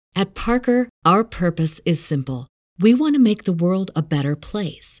At Parker, our purpose is simple. We want to make the world a better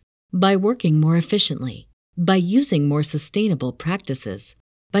place by working more efficiently, by using more sustainable practices,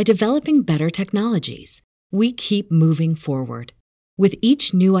 by developing better technologies. We keep moving forward. With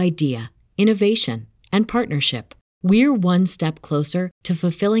each new idea, innovation, and partnership, we're one step closer to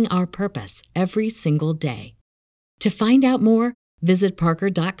fulfilling our purpose every single day. To find out more, visit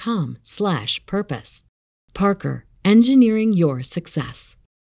parker.com/purpose. Parker, engineering your success.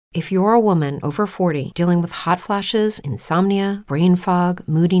 If you're a woman over 40 dealing with hot flashes, insomnia, brain fog,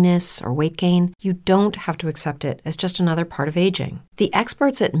 moodiness, or weight gain, you don't have to accept it as just another part of aging. The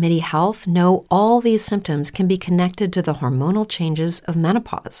experts at MIDI Health know all these symptoms can be connected to the hormonal changes of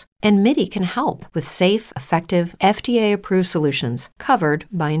menopause. And MIDI can help with safe, effective, FDA-approved solutions covered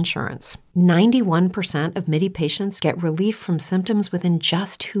by insurance. 91% of MIDI patients get relief from symptoms within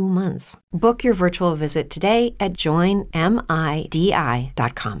just 2 months. Book your virtual visit today at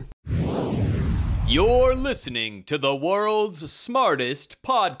joinmidi.com. You're listening to the world's smartest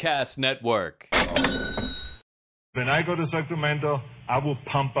podcast network. When I go to Sacramento, I will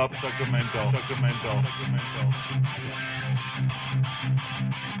pump up Sacramento.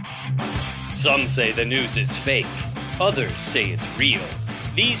 Some say the news is fake. Others say it's real.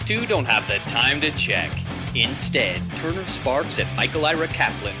 These two don't have the time to check. Instead, Turner Sparks and Michael Ira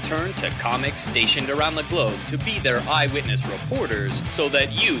Kaplan turn to comics stationed around the globe to be their eyewitness reporters so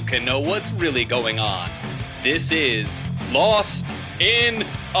that you can know what's really going on. This is Lost in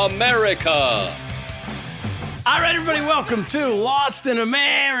America. All right, everybody, welcome to Lost in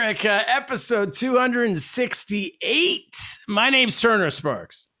America, episode 268. My name's Turner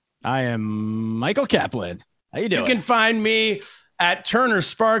Sparks. I am Michael Kaplan. How you doing? You can find me at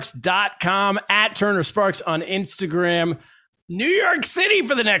turnersparks.com, at Turner Sparks on Instagram. New York City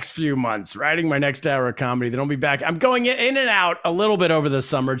for the next few months, writing my next hour of comedy. Then I'll be back. I'm going in and out a little bit over the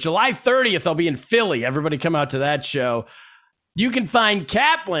summer. July 30th, I'll be in Philly. Everybody come out to that show. You can find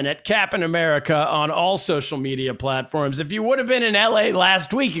Kaplan at Cap in America on all social media platforms. If you would have been in LA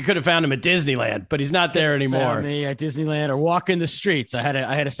last week, you could have found him at Disneyland, but he's not there anymore. Found me at Disneyland or walking the streets. I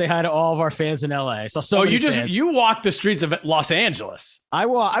had to say hi to all of our fans in LA. I saw you walk the streets of Los Angeles. I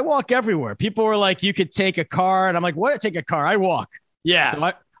walk everywhere. People were like, you could take a car, and I'm like, what? Take a car? I walk. Yeah.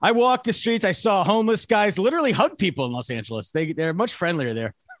 So I walk the streets. I saw homeless guys literally hug people in Los Angeles. They're much friendlier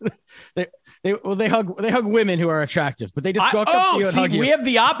there. They hug women who are attractive, but they just walk up to you and hug you. We have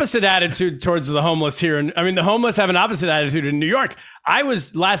the opposite attitude towards the homeless here. And I mean, the homeless have an opposite attitude in New York. I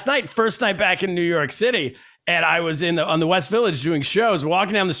was last night, first night back in New York City, and I was on the West Village doing shows,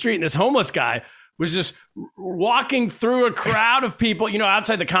 walking down the street, and this homeless guy was just walking through a crowd of people,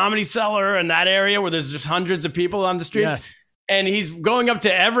 outside the Comedy Cellar and that area where there's just hundreds of people on the streets. Yes. And he's going up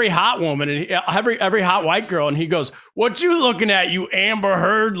to every hot woman and every hot white girl. And he goes, "What you looking at, you Amber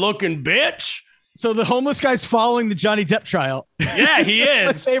Heard looking bitch?" So the homeless guy's following the Johnny Depp trial. Yeah, he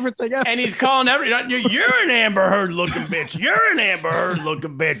is. My favorite thing ever. And he's calling you're an Amber Heard looking bitch. You're an Amber Heard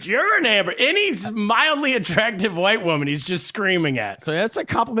looking bitch. You're an Amber. Any mildly attractive white woman, he's just screaming at. So that's a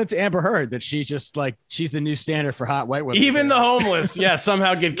compliment to Amber Heard that she's the new standard for hot white women. Even the homeless,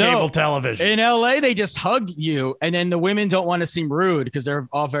 somehow get cable television. In LA, they just hug you, and then the women don't want to seem rude because they're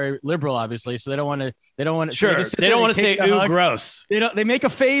all very liberal, obviously. So they don't want to. Sure, they don't want to say "ooh, gross." They make a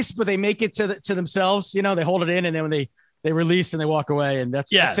face, but they make it to themselves. They hold it in, and then when they release and they walk away, and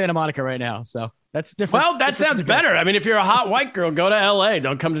that's Santa Monica right now. So that's different. Well, that sounds better. I mean, if you're a hot white girl, go to LA.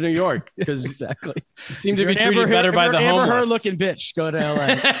 Don't come to New York because exactly. You seem to be treated better by the homeless. Amber Heard looking bitch. Go to LA.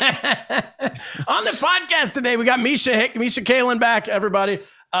 On the podcast today, we got Misha Kalin back. Everybody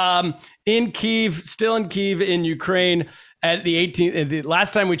in Kyiv, still in Kyiv in Ukraine at the 18th. The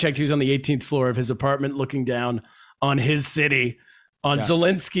last time we checked, he was on the 18th floor of his apartment, looking down on his city. On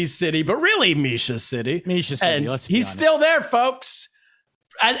Zelensky's city, but really Misha's city. And he's still there, folks.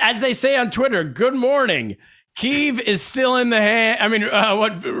 As they say on Twitter, good morning. Kyiv is still in the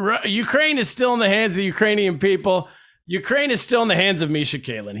Ukraine is still in the hands of the Ukrainian people. Ukraine is still in the hands of Misha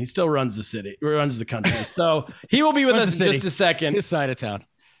Kalin. He still runs the city, runs the country. So he will be with us in just a second. His side of town.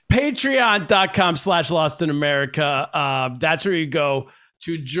 Patreon.com/Lost in America. That's where you go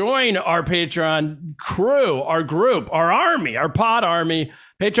to join our Patreon crew, our group, our army, our pod army.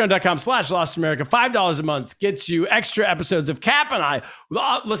 Patreon.com/Lost in America. $5 a month gets you extra episodes of Cap and I.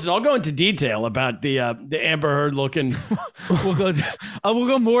 Listen, I'll go into detail about the Amber Heard looking. We'll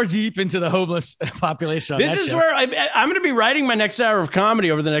go more deep into the homeless population. This is where I'm going to be writing my next hour of comedy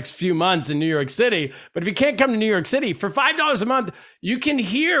over the next few months in New York City. But if you can't come to New York City, for $5 a month, you can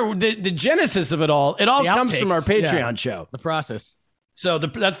hear the genesis of it all. It all comes from our Patreon show. The process. So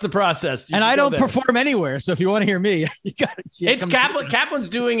that's the process. And I don't perform anywhere. So if you want to hear me, you got to. It's Kaplan. Kaplan's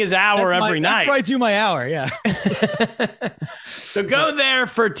doing his hour every night. That's why I do my hour. Yeah. So go there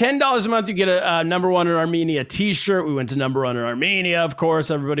for $10 a month. You get a Number One in Armenia T-shirt. We went to Number One in Armenia, of course.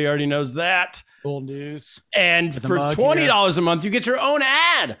 Everybody already knows that. Old news. And for $20 a month, you get your own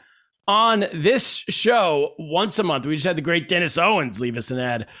ad on this show once a month. We just had the great Dennis Owens leave us an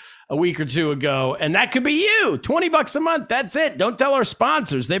ad a week or two ago, and that could be you. $20 a month. That's it. Don't tell our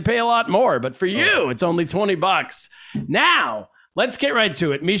sponsors. They pay a lot more, but for you, it's only $20. Now, let's get right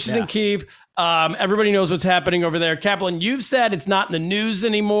to it. Misha's in Kyiv. Everybody knows what's happening over there. Kaplan, you've said it's not in the news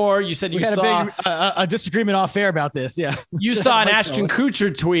anymore. You said you saw a disagreement off air about this. Yeah. You saw an Ashton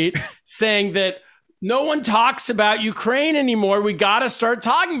Kutcher tweet saying that no one talks about Ukraine anymore. We got to start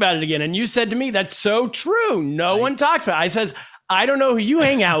talking about it again. And you said to me, that's so true. No one talks about it. I says, I don't know who you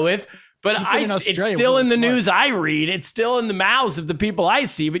hang out with, but it's still in the news I read. It's still in the mouths of the people I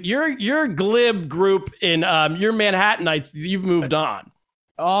see. But your glib group in your Manhattanites, you've moved on.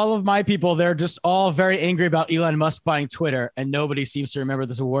 All of my people, they're just all very angry about Elon Musk buying Twitter, and nobody seems to remember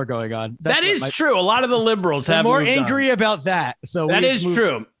there's a war going on. That is true. A lot of the liberals have more angry about that. So that is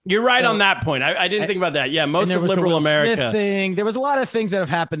true. You're right on that point. I didn't think about that. Yeah, most of liberal America. There was a lot of things that have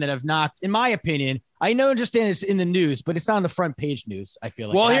happened that have knocked, in my opinion. I understand it's in the news, but it's not on the front page news. I feel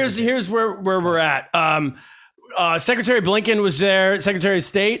like. Well, here's where we're at. Secretary Blinken was there. Secretary of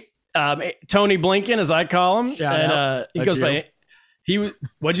State Tony Blinken, as I call him, and he goes by.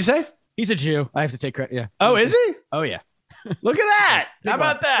 What'd you say? He's a Jew. I have to take credit. Yeah. Oh, is he? Oh, yeah. Look at that. How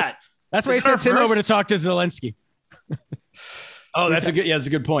about that? That's why he sent him over to talk to Zelensky. Oh, that's a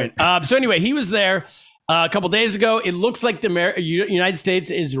good point. So anyway, he was there a couple days ago. It looks like the United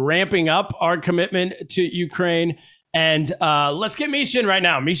States is ramping up our commitment to Ukraine. And let's get Misha in right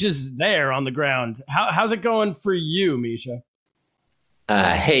now. Misha's there on the ground. How's it going for you, Misha?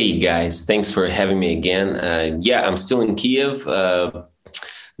 Hey, guys. Thanks for having me again. Yeah, I'm still in Kyiv.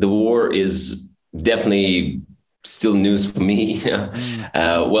 The war is definitely still news for me.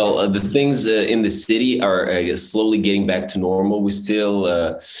 The things in the city are slowly getting back to normal. We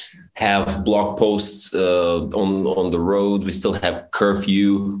still have block posts on the road. We still have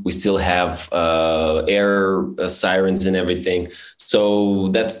curfew. We still have air sirens and everything. So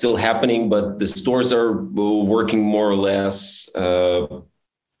that's still happening, but the stores are working more or less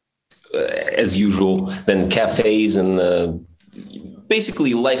as usual. Then cafes and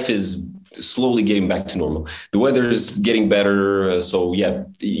basically life is slowly getting back to normal. The weather is getting better. So yeah,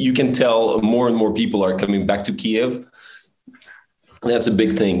 you can tell more and more people are coming back to Kyiv. That's a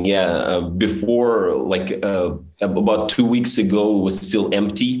big thing. Yeah. Before, about 2 weeks ago, it was still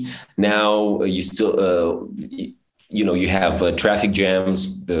empty. Now you still, you have traffic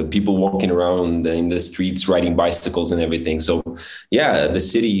jams, people walking around in the streets, riding bicycles and everything. So yeah, the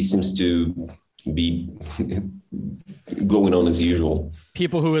city seems to be going on as usual.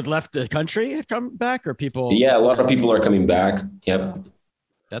 People who had left the country come back, or people? Yeah, a lot of people are coming back. Yep.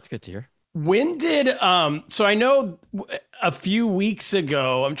 That's good to hear. When did so I know a few weeks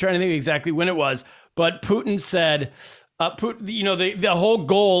ago, I'm trying to think exactly when it was, but Putin said the whole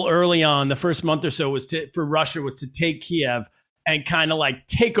goal early on, the first month or so, for Russia was to take Kiev and kind of like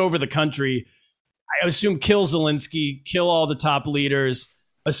take over the country. I assume kill Zelensky, kill all the top leaders,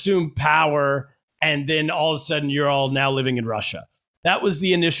 assume power, and then all of a sudden you're all now living in Russia. That was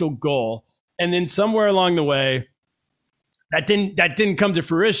the initial goal. And then somewhere along the way, that didn't come to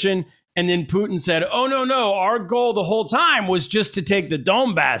fruition. And then Putin said, oh, no, our goal the whole time was just to take the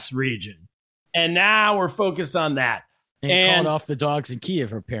Donbass region. And now we're focused on that. And called off the dogs in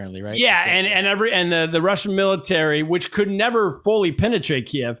Kyiv, apparently, right? Yeah, and the Russian military, which could never fully penetrate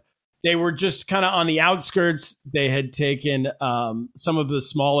Kyiv, they were just kind of on the outskirts. They had taken some of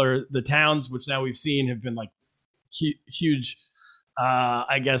the towns, which now we've seen have been like huge,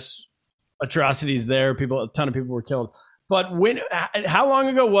 atrocities there. A ton of people were killed. But how long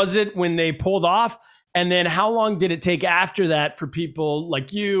ago was it when they pulled off? And then how long did it take after that for people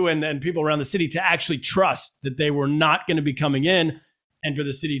like you and people around the city to actually trust that they were not going to be coming in and for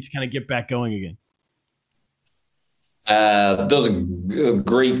the city to kind of get back going again? Those are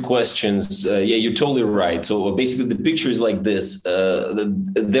great questions. Yeah, you're totally right. So basically the picture is like this.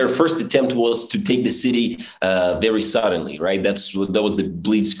 Their first attempt was to take the city very suddenly, right? That was the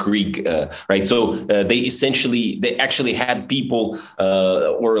Blitzkrieg, right? So they actually had people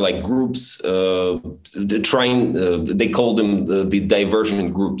or like groups trying, they called them the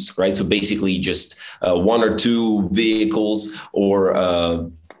diversion groups, right? So basically just one or two vehicles or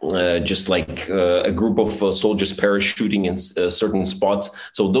just like a group of soldiers parachuting in certain spots.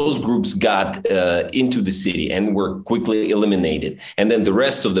 So those groups got into the city and were quickly eliminated. And then the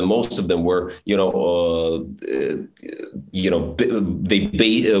rest of them, most of them were, they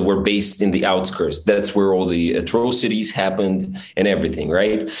were based in the outskirts. That's where all the atrocities happened and everything,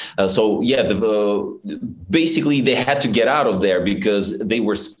 right? Basically they had to get out of there because they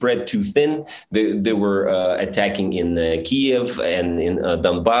were spread too thin. They were attacking in Kiev and in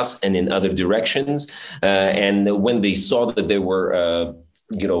Donbass and in other directions. And when they saw that they were,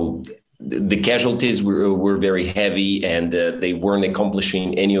 the casualties were very heavy and they weren't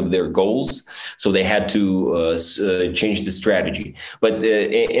accomplishing any of their goals. So they had to change the strategy. But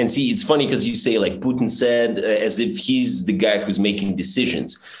and see, it's funny because you say like Putin said as if he's the guy who's making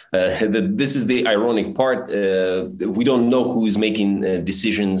decisions. This is the ironic part. We don't know who is making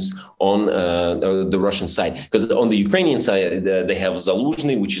decisions on the Russian side, because on the Ukrainian side, they have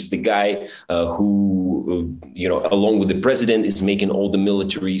Zaluzhny, which is the guy who, along with the president, is making all the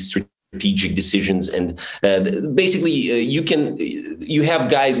military strategic decisions. And basically you have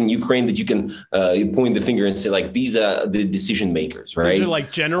guys in Ukraine that you can point the finger and say like, these are the decision makers, right? These are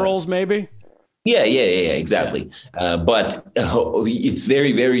like generals, maybe. Yeah, exactly. Yeah. But it's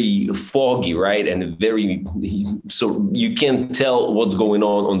very, very foggy, right? And so you can't tell what's going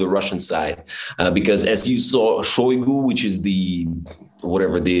on the Russian side, because as you saw, Shoigu, which is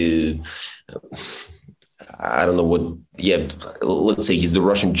I don't know what. Yeah, let's say he's the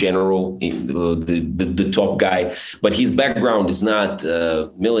Russian general, the top guy, but his background is not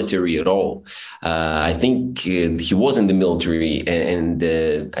military at all. I think he was in the military, and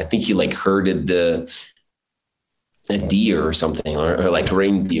I think he like herded a deer or something, or like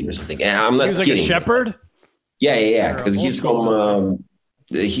reindeer or something. I'm not. He was like kidding. A shepherd. Yeah, because he's from.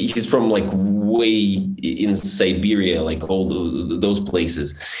 He's from like way in Siberia, like all those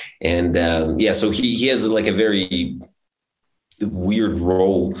places. And so he has like a very weird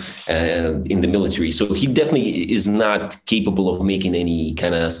role in the military. So he definitely is not capable of making any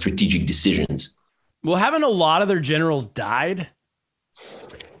kind of strategic decisions. Well, haven't a lot of their generals died?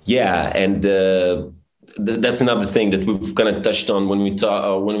 Yeah. And that's another thing that we've kind of touched on when we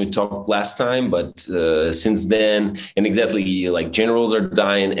talked last time. But since then, and exactly like generals are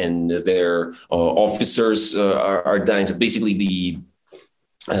dying and their officers are dying. So basically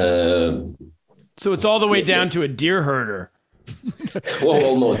so it's all the way down to a deer herder.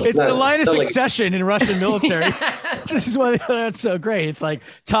 Well, no, it's the line of succession in Russian military. This is why that's so great. It's like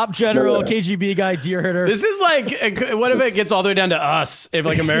top general, KGB guy, deer herder. This is like, what if it gets all the way down to us? If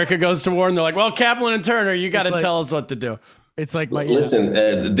like America goes to war and they're like, well, Kaplan and Turner, you got to tell us what to do. It's like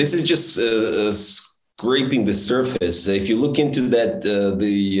listen, this is just scraping the surface. If you look into that,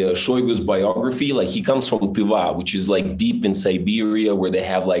 the Shoigu's biography, like he comes from Tiva, which is like deep in Siberia, where they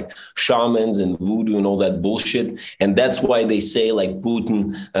have like shamans and voodoo and all that bullshit. And that's why they say like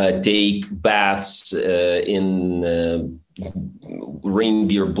Putin take baths in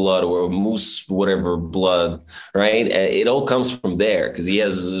reindeer blood or moose, whatever blood, right? It all comes from there because he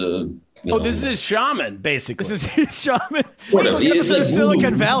has... this is his shaman, basically. This is his shaman. It's like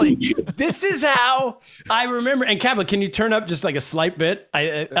Silicon Valley. This is how I remember. And Kaplan, can you turn up just like a slight bit?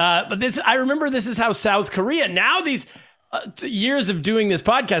 I remember this is how South Korea, now these years of doing this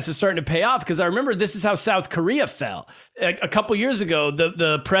podcast is starting to pay off, because I remember this is how South Korea fell. A couple years ago,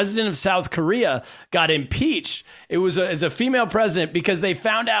 the president of South Korea got impeached. It was as a female president because they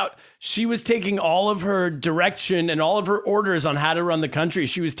found out she was taking all of her direction and all of her orders on how to run the country.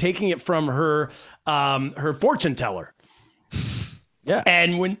 She was taking it from her fortune teller. Yeah.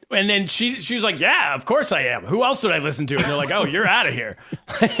 And then she was like, yeah, of course I am. Who else would I listen to? And they're like, oh, you're out of here.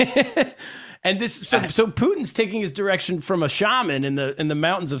 And so Putin's taking his direction from a shaman in the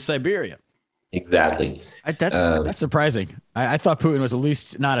mountains of Siberia. Exactly. That's surprising. I thought Putin was at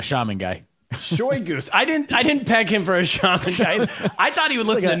least not a shaman guy. Shoigu. I didn't peg him for a shaman guy. I thought he would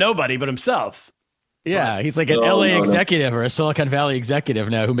listen to nobody but himself. Yeah, he's like an LA executive or a Silicon Valley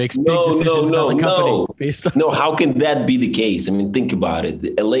executive now who makes big decisions about the company. Based on how can that be the case? I mean, think about it.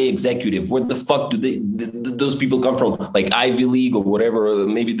 The LA executive, where the fuck do those people come from? Like Ivy League or whatever, or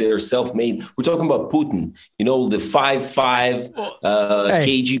maybe they're self-made. We're talking about Putin, the 5'5",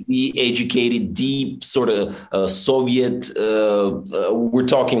 KGB educated, deep sort of Soviet. We're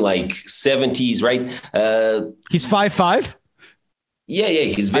talking like 70s, right? He's 5'5"? Yeah,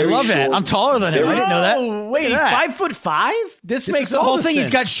 he's very I love short. that. I'm taller than him. I didn't know that. Oh, wait, he's 5'5"? This makes the all whole the thing. sense.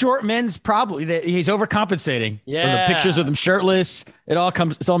 He's got short men's he's overcompensating. Yeah. For the pictures of them shirtless. It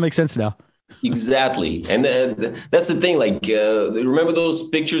all makes sense now. Exactly. And that's the thing. Like, remember those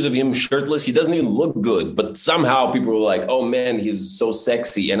pictures of him shirtless? He doesn't even look good, but somehow people were like, oh man, he's so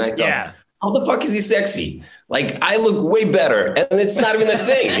sexy. And I thought, how the fuck is he sexy? Like, I look way better. And it's not even a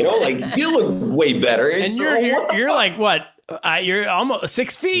thing, you know, like you look way better. It's, and you're like, what? You're almost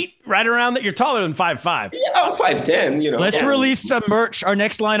 6 feet, right around that. You're taller than 5'5". Yeah, I'm 5'10", you know. Let's release some merch. Our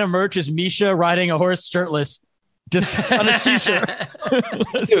next line of merch is Misha riding a horse shirtless. Just on a t-shirt.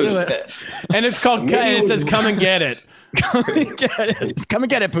 Let's do it. And it's called, and it says, come and get it. Come and get it. Come and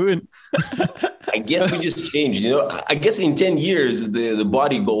get it, Putin. I guess we just changed, you know. I guess in 10 years, the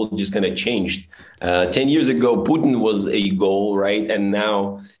body goal just kind of changed. 10 years ago, Putin was a goal, right? And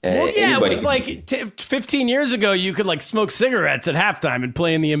now, it was like 15 years ago, you could like smoke cigarettes at halftime and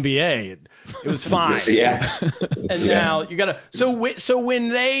play in the NBA. It was fine. Yeah. And now you got to. So when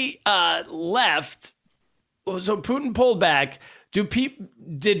they left, so Putin pulled back. Did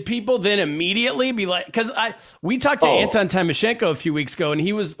people then immediately be like? Because we talked to Anton Timoshenko a few weeks ago, and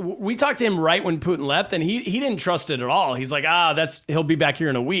we talked to him right when Putin left, and he didn't trust it at all. He's like, he'll be back here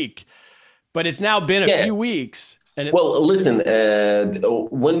in a week, but it's now been a few weeks. Well, listen,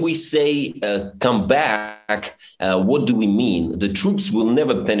 when we say come back, what do we mean? The troops will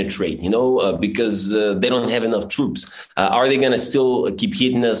never penetrate, you know, because they don't have enough troops. Are they going to still keep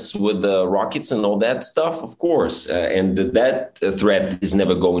hitting us with rockets and all that stuff? Of course. And that threat is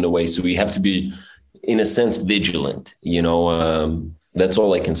never going away. So we have to be, in a sense, vigilant, you know. That's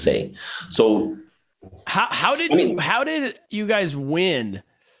all I can say. So how did you guys win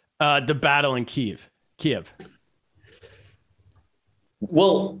the battle in Kiev?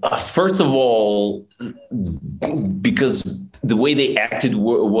 Well, first of all, because the way they acted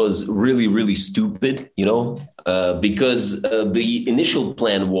was really, really stupid, you know, because the initial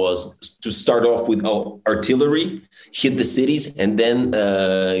plan was to start off with artillery, hit the cities, and then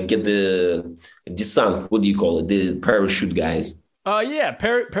get the descent. What do you call it? The parachute guys.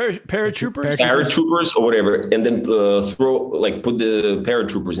 Paratroopers. Paratroopers or whatever, and then put the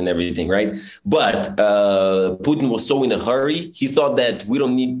paratroopers and everything, right? But Putin was so in a hurry, he thought that we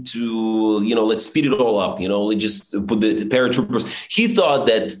don't need to, you know, let's speed it all up, you know, let's just put the paratroopers. He thought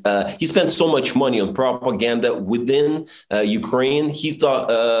that he spent so much money on propaganda within Ukraine. He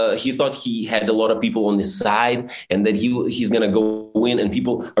thought he had a lot of people on his side, and that he's gonna go in, and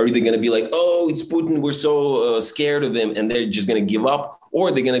people are either gonna be like, oh, it's Putin, we're so scared of him, and they're just gonna give up,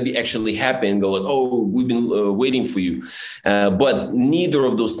 or they're going to be actually happy and go like, oh, we've been waiting for you. But neither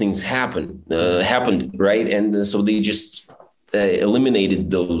of those things happened, right? And so they just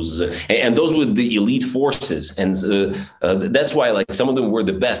eliminated those. And those were the elite forces. And that's why like some of them were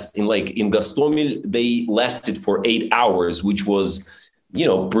the best. In Gostomel, they lasted for 8 hours, which was, you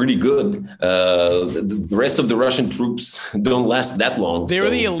know, pretty good. The rest of the Russian troops don't last that long. They were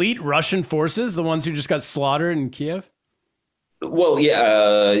the elite Russian forces, the ones who just got slaughtered in Kiev? Well,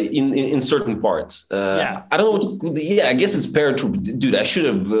 yeah, in certain parts. I don't know. I guess it's paratroop. Dude, I should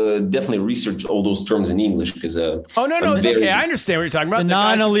have definitely researched all those terms in English because. No, it's okay. I understand what you're talking about.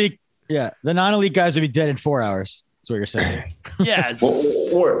 The non-elite guys would be dead in 4 hours. That's what you're saying. Yeah. No.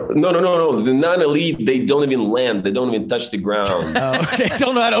 The non-elite, they don't even land. They don't even touch the ground. They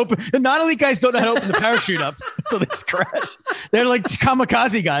don't know how to open. The non-elite guys don't know how to open the parachute up, so they just crash. They're like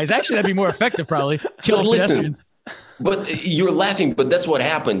kamikaze guys. Actually, that'd be more effective, probably. Kill pedestrians. But you're laughing, but that's what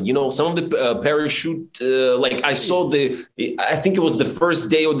happened. You know, some of the parachute, I saw I think it was the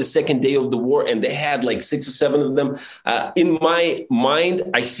first day or the second day of the war, and they had like 6 or 7 of them. In my mind,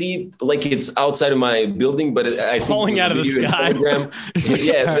 I see like it's outside of my building, but I think falling out of the sky.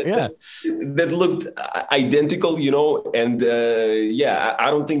 That looked identical, you know, and I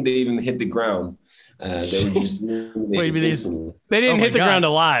don't think they even hit the ground. They were just they didn't hit the ground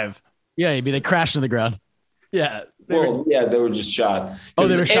alive. Yeah, maybe they crashed in the ground. Yeah. They were just shot.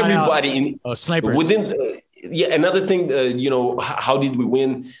 They were shot everybody out. Snipers. Within, another thing, you know, how did we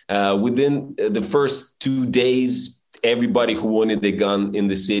win? Within the first 2 days, everybody who wanted a gun in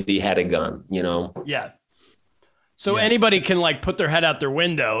the city had a gun, you know? Yeah. So anybody can like put their head out their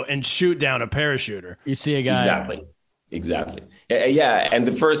window and shoot down a parachuter. You see a guy. Exactly. Yeah. And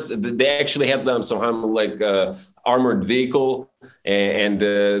they actually had them somehow like armored vehicle. And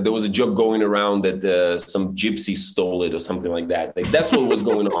there was a joke going around that some gypsy stole it or something like that. Like, that's what was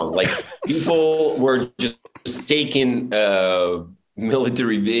going on. Like people were just taking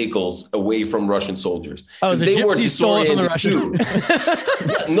military vehicles away from Russian soldiers. Oh, the gypsies stole it from the Russians.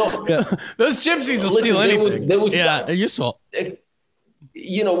 Those gypsies will steal anything. They're useful.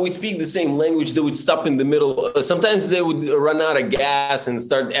 we speak the same language. They would stop in the middle. Sometimes they would run out of gas and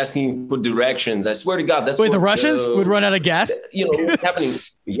start asking for directions. I swear to God, that's the Russians would run out of gas. Happening.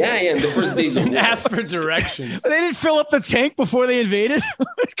 Yeah, in the first days of and war. ask for directions. They didn't fill up the tank before they invaded.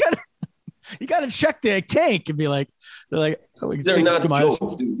 You got to check the tank and be like, they're not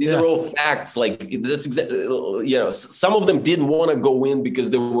jokes. These are all facts. Like that's exactly. Some of them didn't want to go in because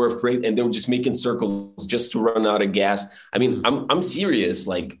they were afraid, and they were just making circles just to run out of gas. I mean, I'm serious.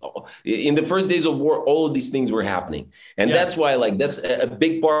 Like in the first days of war, all of these things were happening, and that's why, that's a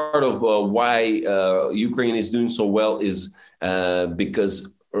big part of why Ukraine is doing so well is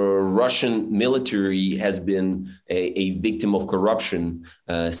because Russian military has been a victim of corruption,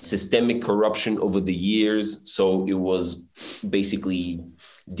 systemic corruption over the years. So it was basically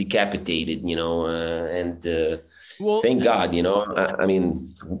decapitated, and thank God, I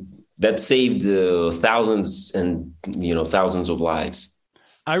mean, that saved thousands and, thousands of lives.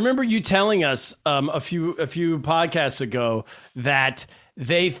 I remember you telling us a few podcasts ago that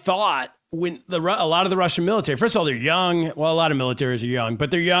they thought when a lot of the Russian military, first of all, they're young. Well, a lot of militaries are young,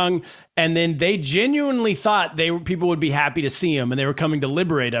 but they're young. And then they genuinely thought people would be happy to see them and they were coming to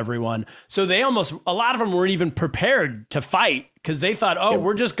liberate everyone. So a lot of them weren't even prepared to fight because they thought,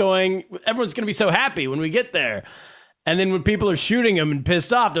 we're just going, everyone's going to be so happy when we get there. And then when people are shooting them and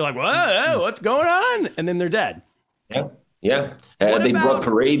pissed off, they're like, whoa, what's going on? And then they're dead. Yeah. Yeah. They brought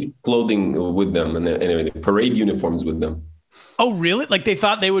parade clothing with them and everything, parade uniforms with them. Oh, really? Like they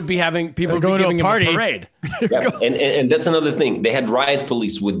thought they would be having people would be giving them a parade. Yeah. And that's another thing. They had riot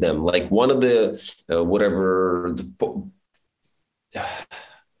police with them. Like one of the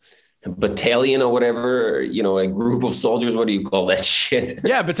battalion or whatever, a group of soldiers. What do you call that shit?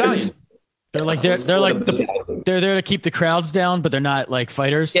 Yeah, battalion. They're there to keep the crowds down, but they're not like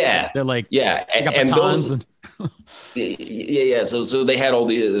fighters. Yeah, they're like and those. Yeah. So they had all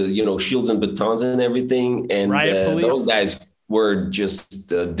the shields and batons and everything, and those guys were just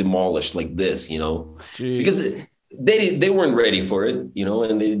demolished like this, because they weren't ready for it,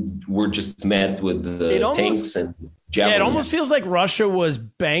 and they were just met with tanks and javelin. Yeah, it almost feels like Russia was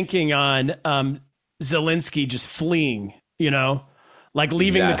banking on Zelensky just fleeing, like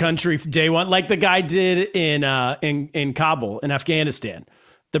leaving the country day one, like the guy did in Kabul in Afghanistan.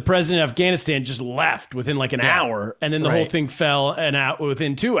 The president of Afghanistan just left within like an hour, and then the whole thing fell out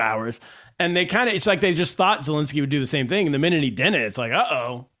within 2 hours. And it's like they just thought Zelensky would do the same thing. And the minute he didn't, it's like,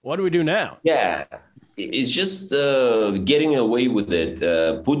 what do we do now? Yeah, it's just getting away with it.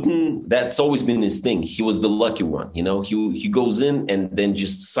 Putin, that's always been his thing. He was the lucky one, he goes in and then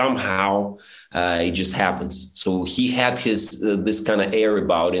just somehow it just happens. So he had his this kind of air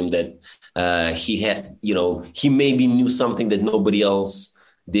about him that he had, he maybe knew something that nobody else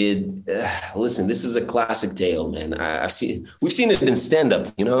did. Listen, this is a classic tale, man. We've seen it in stand-up,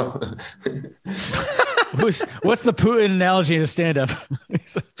 What's the Putin analogy in a stand-up?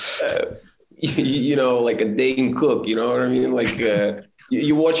 Like a Dane Cook, you know what I mean? Like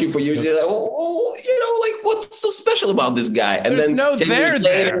you watch it for years, you're like, like what's so special about this guy? And there's then no there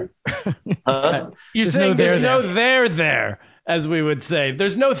there. You're saying there's no there, as we would say.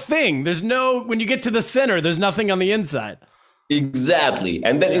 There's no thing. There's no, when you get to the center, there's nothing on the inside. Exactly.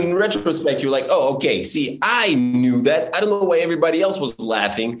 And then in retrospect, you're like, oh, okay, see, I knew that. I don't know why everybody else was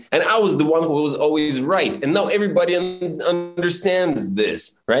laughing. And I was the one who was always right. And now everybody understands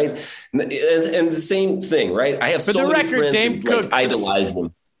this, right? And the same thing, right? I have so many friends Dane Cook idolize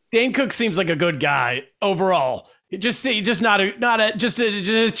him. Dane Cook seems like a good guy overall. Just not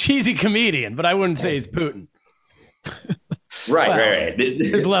a cheesy comedian, but I wouldn't say he's Putin. Right.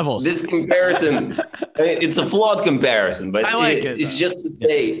 There's levels. This comparison, it's a flawed comparison, but I like it's just to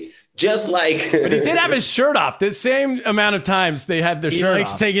say, just like. But he did have his shirt off. The same amount of times they had their shirt off. He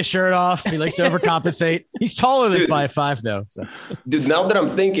likes to take his shirt off. He likes to overcompensate. He's taller than 5'5", though. So. Dude, now that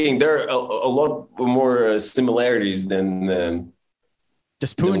I'm thinking, there are a lot more similarities than.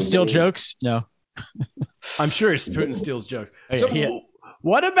 Does Putin steal jokes? No. I'm sure Putin steals jokes.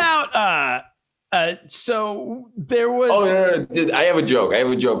 What about? So there was. Oh, no, dude, I have a joke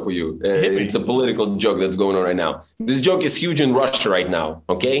for you. It's a political joke that's going on right now. This joke is huge in Russia right now.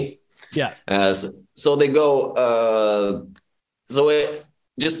 Okay. Yeah. So they go.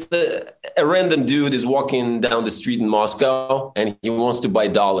 Just a random dude is walking down the street in Moscow and he wants to buy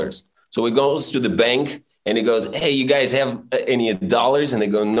dollars. So he goes to the bank and he goes, "Hey, you guys have any dollars?" And they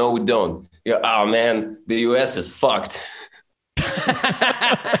go, "No, we don't." You go, "Oh man, the U.S. is fucked."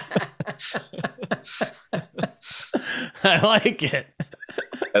 I like it.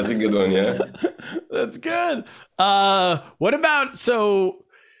 That's a good one, yeah. That's good. What about so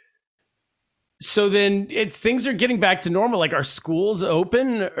So then things are getting back to normal. Like, are schools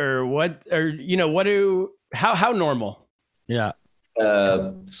open or what? Or how normal? Yeah.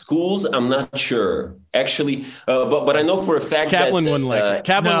 Schools, I'm not sure actually, but I know for a fact Kaplan that wouldn't like it.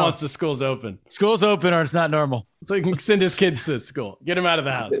 Kaplan no. wants the schools open. Schools open or it's not normal. So he can send his kids to school. Get him out of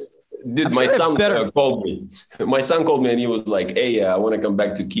the house. Dude, my son called me. My son called me and he was like, "Hey, I want to come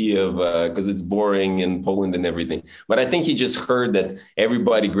back to Kiev because it's boring in Poland and everything." But I think he just heard that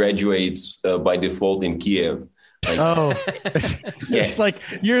everybody graduates by default in Kiev. Like, It's like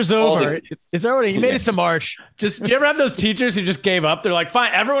year's over. It's already. You made it to March. Do you ever have those teachers who just gave up? They're like,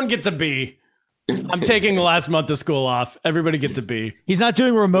 "Fine, everyone gets a B. I'm taking the last month of school off. Everybody gets a B." He's not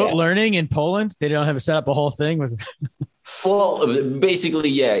doing remote learning in Poland. They don't have to set up a whole thing with. Well, basically,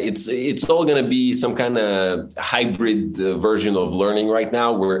 yeah, it's all going to be some kind of hybrid version of learning right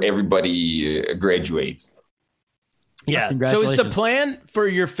now where everybody graduates. Yeah. So is the plan for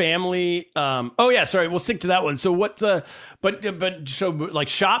your family? We'll stick to that one. So so like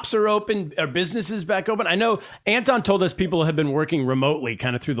shops are open, are businesses back open? I know Anton told us people have been working remotely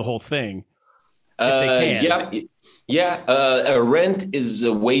kind of through the whole thing. If they can. Rent is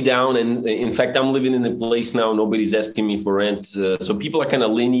way down. And in fact, I'm living in a place now. Nobody's asking me for rent. So people are kind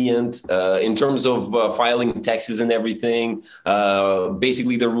of lenient in terms of filing taxes and everything.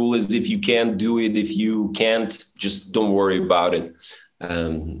 Basically, the rule is if you can't do it, if you can't, just don't worry about it.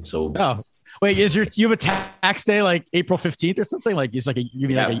 Wait, you have a tax day like April 15th or something? Like it's like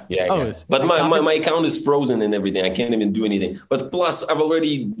But my account is frozen and everything. I can't even do anything. But plus, I've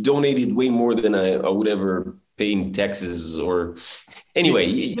already donated way more than I would ever pay in taxes. Or anyway,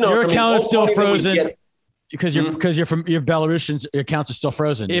 your account is still frozen because you're Belarusian. Your accounts are still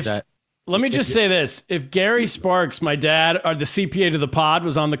frozen. Let me just say this: if Gary Sparks, my dad, or the CPA to the pod,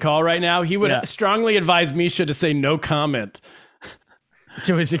 was on the call right now, he would strongly advise Misha to say no comment.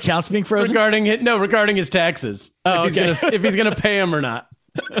 To his accounts being frozen? Regarding his taxes. Oh, if he's gonna pay him or not.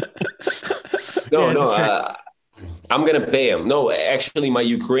 I'm gonna pay him. No, actually, my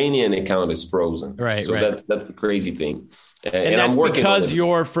Ukrainian account is frozen. Right. So that's the crazy thing. And that's I'm working because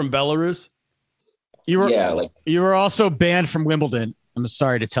you're from Belarus. You were also banned from Wimbledon. I'm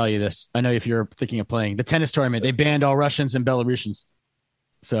sorry to tell you this. I know if you're thinking of playing the tennis tournament, they banned all Russians and Belarusians.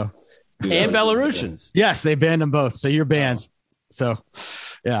 So. And Belarusians. Yes, they banned them both. So you're banned. So,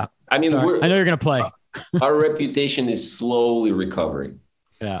 yeah. I mean, I know you're going to play. Our reputation is slowly recovering.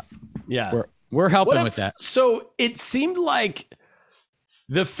 Yeah. We're helping with that. So it seemed like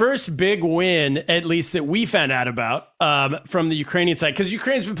the first big win, at least that we found out about from the Ukrainian side, because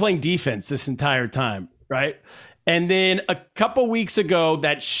Ukraine's been playing defense this entire time, right? And then a couple weeks ago,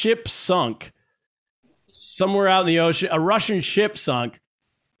 that ship sunk somewhere out in the ocean. A Russian ship sunk.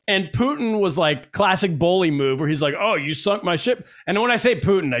 And Putin was like classic bully move where he's like, "Oh, you sunk my ship." And when I say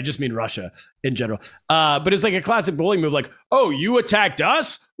Putin, I just mean Russia in general. But it's like a classic bully move like, "Oh, you attacked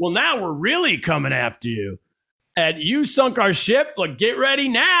us? Well, now we're really coming after you. And you sunk our ship. Like, get ready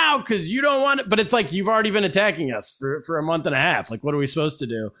now because you don't want it." But it's like, you've already been attacking us for a month and a half. Like, what are we supposed to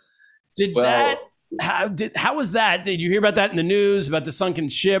do? How was that? Did you hear about that in the news about the sunken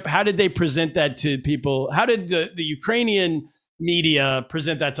ship? How did they present that to people? How did the Ukrainian media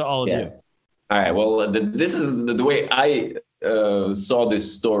present that to all of you? All right. Well, this is the way I saw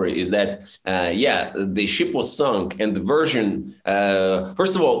this story is that, the ship was sunk and the version,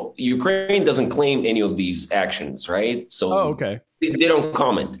 first of all, Ukraine doesn't claim any of these actions, right? So they don't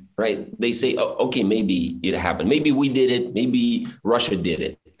comment, right? They say, okay, maybe it happened. Maybe we did it. Maybe Russia did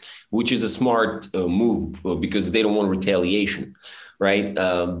it, which is a smart move because they don't want retaliation, right?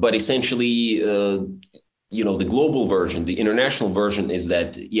 But essentially, the global version, the international version is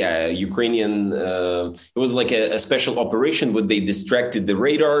that, Ukrainian, it was like a special operation where they distracted the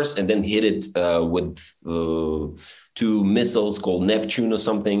radars and then hit it with two missiles called Neptune or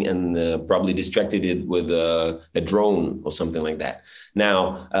something, and probably distracted it with a drone or something like that.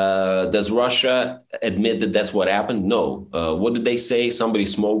 Now, does Russia admit that that's what happened? No. What did they say? Somebody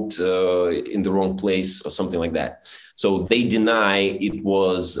smoked in the wrong place or something like that. So they deny it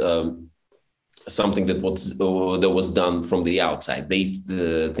was something that was done from the outside. They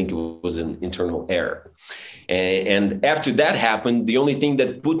think it was an internal error. And after that happened, the only thing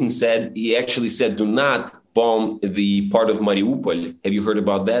that Putin said, he actually said, do not bomb the part of Mariupol. Have you heard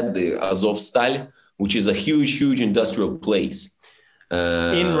about that? The Azovstal, which is a huge, huge industrial place.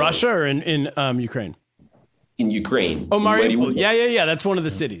 In Russia or in Ukraine? In Ukraine. Oh, Mariupol. Yeah. That's one of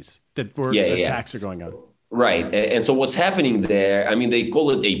the cities that the attacks are going on. Right. And so what's happening there, I mean, they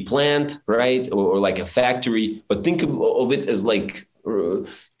call it a plant, right? Or like a factory, but think of it as like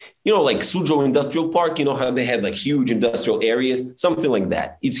like Suzhou Industrial Park, how they had like huge industrial areas, something like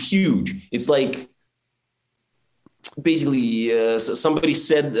that. It's huge. It's like, basically, somebody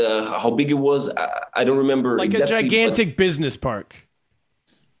said how big it was. I don't remember. Like exactly, a gigantic business park.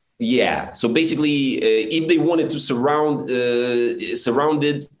 Yeah. So basically, if they wanted to surround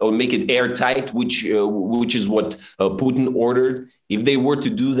it or make it airtight, which is what Putin ordered, if they were to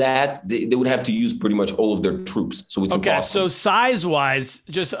do that, they would have to use pretty much all of their troops. So it's okay. impossible. So size-wise,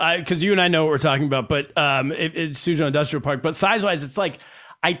 just because you and I know what we're talking about, but it's Suzhou Industrial Park. But size-wise, it's like,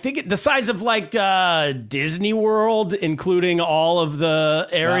 I think the size of like Disney World, including all of the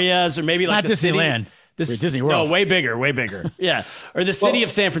areas, or maybe like not Disneyland. Disney World. No, way bigger. Yeah. Or the city of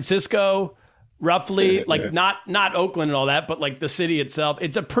San Francisco, roughly, like not Oakland and all that, but like the city itself.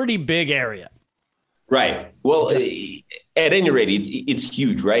 It's a pretty big area. Right. Well, at any rate, it's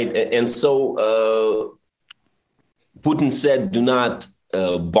huge, right? And so Putin said, do not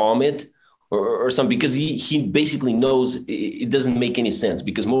bomb it or something, because he basically knows it doesn't make any sense,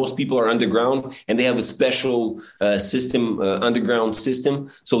 because most people are underground and they have a special underground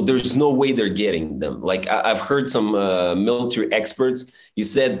system. So there's no way they're getting them. Like I've heard some military experts, he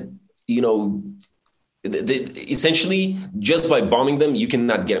said, essentially just by bombing them, you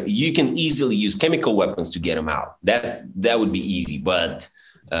cannot get them. You can easily use chemical weapons to get them out. That would be easy, but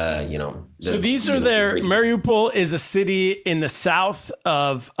so these are Mariupol is a city in the south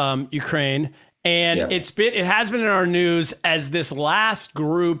of Ukraine, and it has been in our news as this last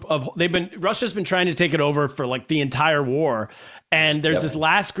group of Russia's been trying to take it over for like the entire war, and there's this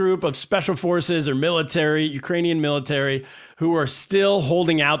last group of special forces or Ukrainian military, who are still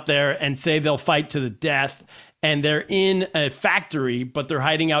holding out there and say they'll fight to the death. And they're in a factory, but they're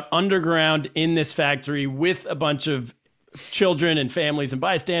hiding out underground in this factory with a bunch of children and families and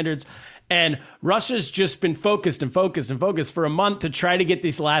bystanders. And Russia's just been focused for a month to try to get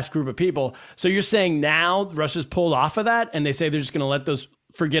this last group of people. So you're saying now Russia's pulled off of that and they say they're just going to let those,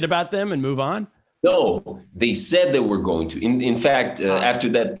 forget about them and move on? No, they said they were going to. In fact, after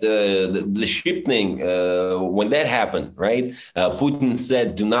that, the ship thing, when that happened, right? Putin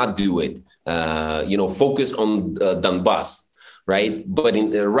said, do not do it. Focus on Donbass. Right. But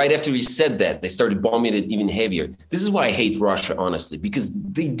right after he said that, they started bombing it even heavier. This is why I hate Russia, honestly, because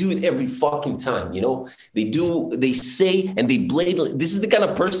they do it every fucking time. They say and they blatantly. This is the kind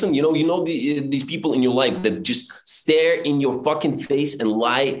of person, these people in your life that just stare in your fucking face and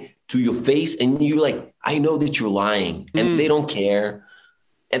lie to your face. And you're like, I know that you're lying, and they don't care.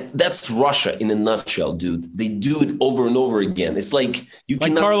 And that's Russia in a nutshell, dude. They do it over and over again. It's like you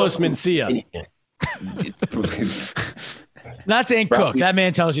cannot Carlos Mencia. Not Dan Cook. That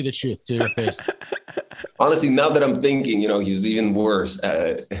man tells you the truth to your face. Honestly, now that I'm thinking, he's even worse.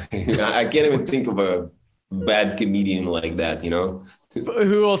 I can't even think of a bad comedian like that,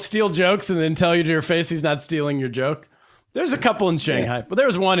 Who will steal jokes and then tell you to your face he's not stealing your joke. There's a couple in Shanghai. Well, there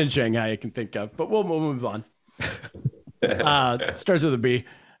was one in Shanghai I can think of, but we'll move on. Starts with a B.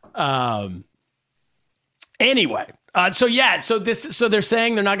 Anyway. So they're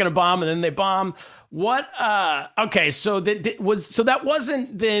saying they're not going to bomb, and then they bomb. What? Okay. So that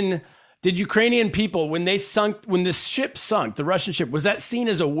wasn't then. Did Ukrainian people, when the ship sunk, the Russian ship, was that seen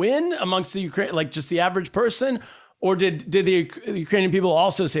as a win amongst the Ukraine, like just the average person, or did the Ukrainian people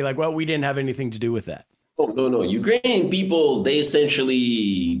also say like, well, we didn't have anything to do with that? Oh, no. Ukrainian people, they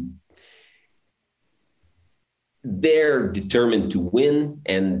essentially. They're determined to win,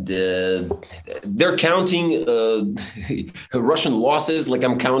 and they're counting Russian losses like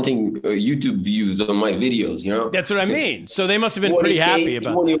I'm counting YouTube views on my videos, That's what I mean. So they must have been pretty happy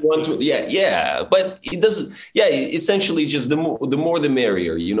about that. Yeah. But it doesn't, essentially just the more the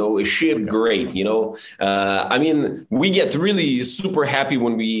merrier, a ship, great, I mean, we get really super happy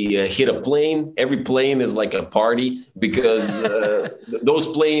when we hit a plane. Every plane is like a party because those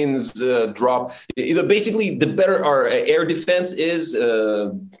planes drop. Basically, the better our air defense is,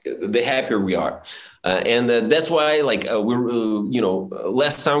 the happier we are. And that's why,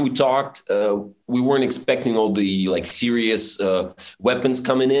 last time we talked, we weren't expecting all the serious weapons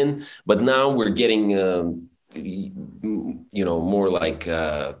coming in, but now we're getting, more like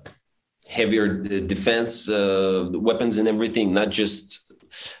heavier defense weapons and everything, not just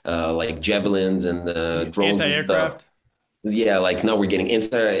like javelins and drones and stuff. Yeah, like now we're getting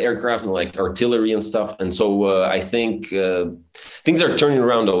anti-aircraft and like artillery and stuff. And so I think things are turning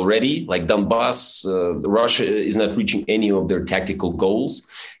around already. Like Donbass, Russia is not reaching any of their tactical goals,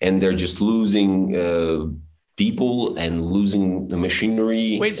 and they're just losing people and losing the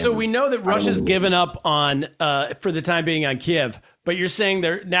machinery. Wait, so we know that Russia's given up on, for the time being, on Kiev, but you're saying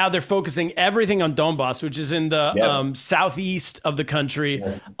they're focusing everything on Donbass, which is in the southeast of the country,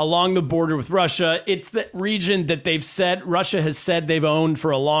 along the border with Russia. It's the region that Russia has said they've owned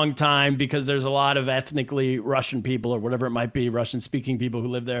for a long time because there's a lot of ethnically Russian people or whatever it might be, Russian-speaking people who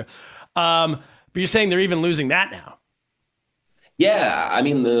live there. But you're saying they're even losing that now. Yeah, I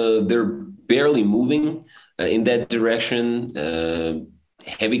mean, they're barely moving in that direction.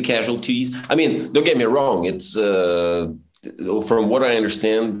 Heavy casualties. I mean, don't get me wrong. It's from what I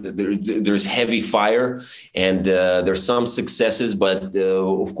understand, there's heavy fire and there's some successes, but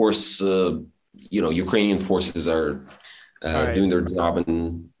of course, Ukrainian forces are doing their job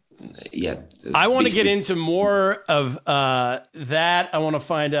and. Yeah, I want to get into more of that. I want to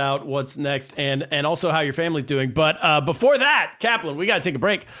find out what's next and also how your family's doing. But before that, Kaplan, we got to take a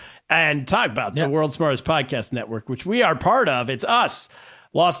break and talk about the World's Smartest Podcast Network, which we are part of. It's us,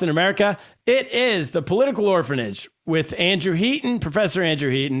 Lost in America. It is the Political Orphanage with Andrew Heaton, Professor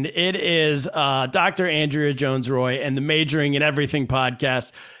Andrew Heaton. It is Dr. Andrea Jones-Roy and the Majoring in Everything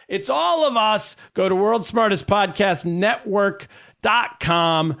podcast. It's all of us. Go to World's Smartest Podcast Network.com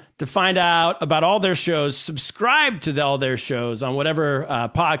to find out about all their shows. Subscribe to all their shows on whatever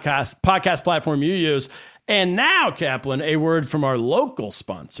podcast platform you use. And now, Kaplan, a word from our local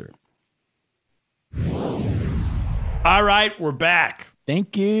sponsor. All right, we're back.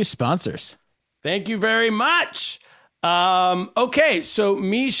 Thank you, sponsors. Thank you very much. Okay, so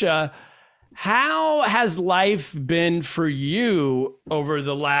Misha, how has life been for you over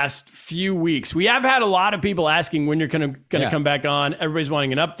the last few weeks? We have had a lot of people asking when you're going to come back on. Everybody's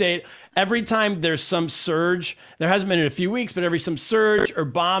wanting an update. Every time there's some surge, there hasn't been in a few weeks, but some surge or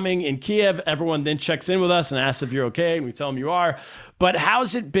bombing in Kiev, everyone then checks in with us and asks if you're okay, and we tell them you are. But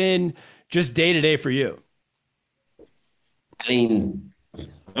how's it been just day to day for you? I mean,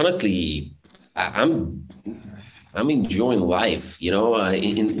 honestly, I'm enjoying life,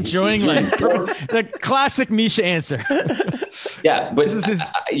 enjoying life. The classic Misha answer. Yeah, but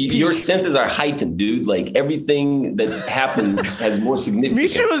your senses are heightened, dude. Like everything that happens has more significance.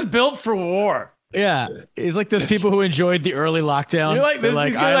 Misha was built for war. Yeah, he's like those people who enjoyed the early lockdown. You're like this.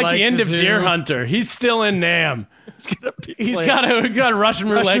 He's like the end of Deer Hunter. He's still in Nam. He's got Russian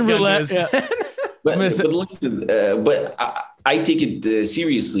roulette. Yeah. But listen, I take it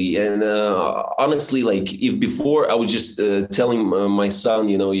seriously, and honestly, like if before I was just telling my son,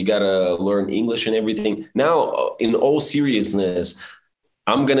 you gotta learn English and everything. Now, in all seriousness,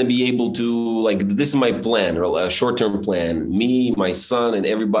 I'm gonna be able to this is my plan, or a short-term plan. Me, my son, and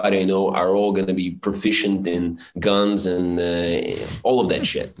everybody I know are all gonna be proficient in guns and all of that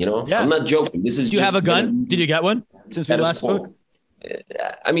shit. I'm not joking. This is. Do you have a gun? Did you get one since we last spoke?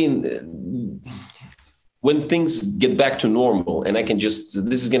 I mean, when things get back to normal and I can this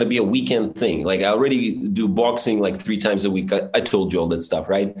is going to be a weekend thing. Like I already do boxing 3 times a week. I told you all that stuff,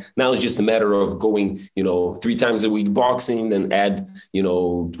 right? Now it's just a matter of going, 3 times a week boxing, then add,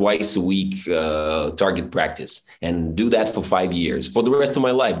 twice a week target practice and do that for 5 years for the rest of my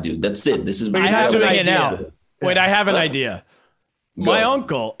life, dude. That's it. This is I have an idea. Wait, I have an idea. My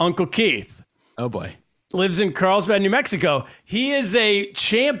uncle Keith. Oh boy. Lives in Carlsbad, New Mexico. He is a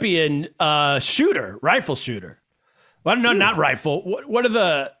champion rifle shooter. Well, no, not rifle. What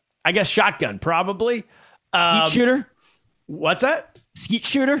are I guess shotgun, probably. Skeet shooter? What's that? Skeet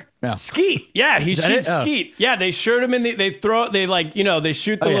shooter? No. Skeet. Yeah, he shoots skeet. Yeah, they shoot him they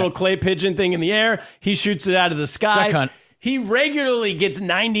shoot the little clay pigeon thing in the air. He shoots it out of the sky. Duck hunt. He regularly gets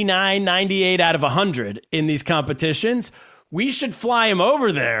 99, 98 out of 100 in these competitions. We should fly him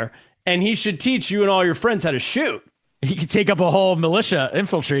over there. And he should teach you and all your friends how to shoot. He could take up a whole militia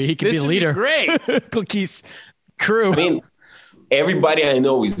infantry. He could be a leader. Great. Cookie's crew. I mean, everybody I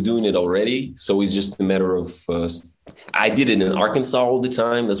know is doing it already. So it's just a matter of. I did it in Arkansas all the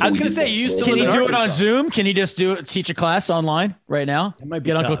time. That's what I was going to say. You used to. Can he do it on Zoom? Can he just teach a class online right now? It might be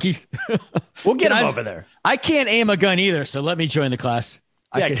get tough. Uncle Keith. We'll get him over there. I can't aim a gun either, so let me join the class.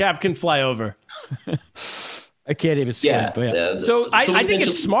 Cap can fly over. I can't even swim. Yeah. So I think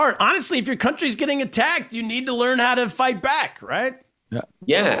it's smart. Honestly, if your country's getting attacked, you need to learn how to fight back, right?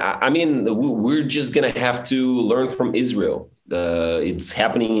 Yeah. I mean, we're just going to have to learn from Israel. It's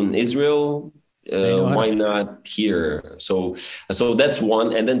happening in Israel. Why not here? So that's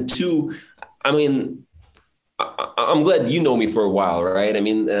one. And then 2, I mean, I'm glad you know me for a while, right? I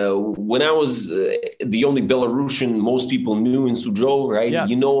mean, when I was the only Belarusian most people knew in Suzhou, right? Yeah.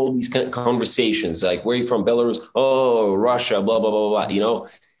 All these kind of conversations, like, where are you from? Belarus? Oh, Russia, blah, blah, blah, blah,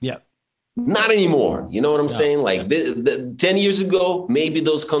 Yeah. Not anymore. You know what I'm saying? Like 10 years ago, maybe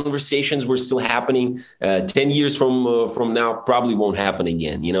those conversations were still happening. 10 years from now, probably won't happen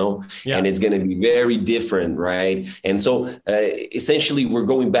again, you know, and it's going to be very different. Right. And so essentially, we're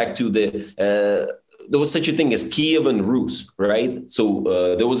going back to there was such a thing as Kiev and Rus, right?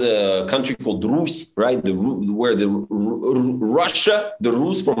 So there was a country called Rus, right? Where the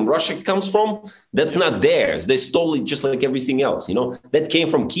Rus from Russia comes from. That's not theirs. They stole it just like everything else, you know. That came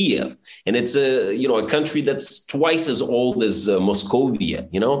from Kiev, and it's a country that's twice as old as Moscovia,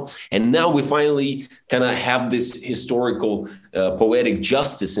 you know. And now we finally kind of have this historical poetic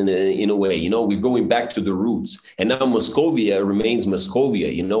justice in a way, you know. We're going back to the roots, and now Moscovia remains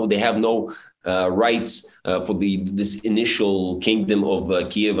Moscovia. You know, they have no rights for this initial kingdom of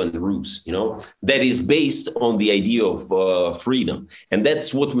Kiev and Rus, you know, that is based on the idea of freedom. And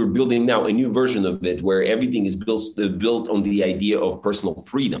that's what we're building now, a new version of it, where everything is built on the idea of personal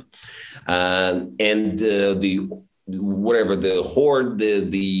freedom. The horde,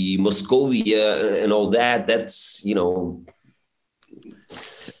 the Moscovia and all that, that's, you know,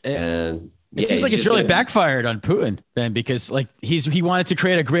 it seems like it's really backfired on Putin then, because like he wanted to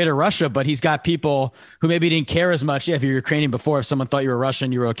create a greater Russia, but he's got people who maybe didn't care as much. Yeah, if you're Ukrainian before, if someone thought you were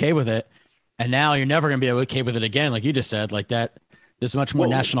Russian, you were okay with it. And now you're never going to be okay with it again. Like you just said, like that, there's much more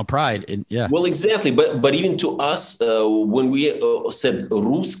national pride. Well, exactly. But even to us, when we said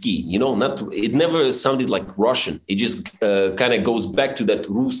Ruski, you know, it never sounded like Russian. It just kind of goes back to that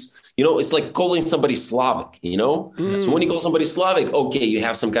Rus. You know, it's like calling somebody Slavic, you know? So when you call somebody Slavic, okay, you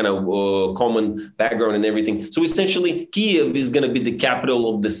have some kind of common background and everything. So essentially, Kiev is going to be the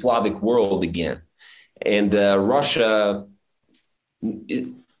capital of the Slavic world again. And Russia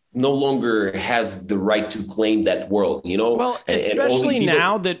no longer has the right to claim that world, you know? Well, especially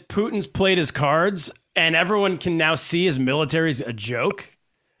now that Putin's played his cards and everyone can now see his military's a joke.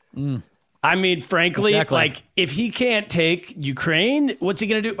 I mean, frankly, like if he can't take Ukraine, what's he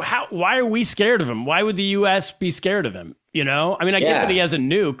going to do? Why are we scared of him? Why would the U.S. be scared of him? You know, I mean, I get that he has a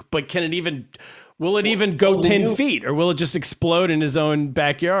nuke, but will it even go 10 feet, or will it just explode in his own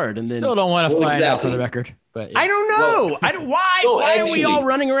backyard? And then still don't want to fly it out for the record. But I don't know. Why are we all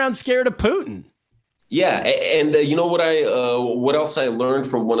running around scared of Putin? Yeah, and you know what else I learned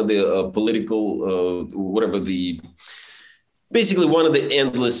from one of the political basically one of the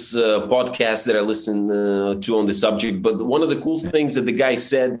endless podcasts that I listen to on the subject. But one of the cool things that the guy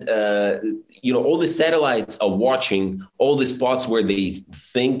said, you know, all the satellites are watching all the spots where they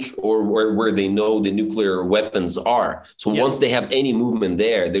think or where they know the nuclear weapons are. So once they have any movement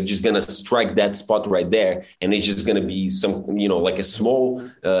there, they're just going to strike that spot right there. And it's just going to be some, you know, like a small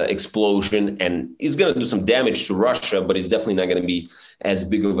explosion, and it's going to do some damage to Russia, but it's definitely not going to be as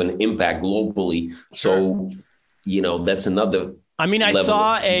big of an impact globally. Sure. So, you know, that's another. I mean, I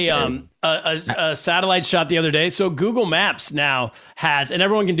saw a satellite shot the other day. So Google Maps now has, and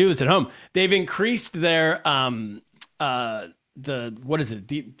everyone can do this at home, they've increased their the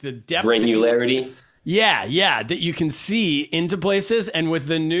depth granularity. Yeah, that you can see into places, and with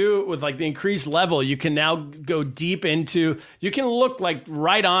the increased level, you can now go deep into. You can look like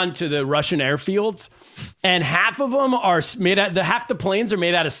right onto the Russian airfields, and half of them are half the planes are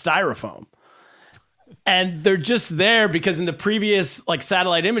made out of styrofoam. And they're just there because in the previous like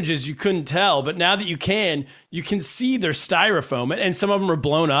satellite images, you couldn't tell. But now that you can see their styrofoam, and some of them are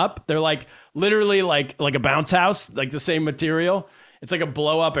blown up. They're like literally like a bounce house, like the same material. It's like a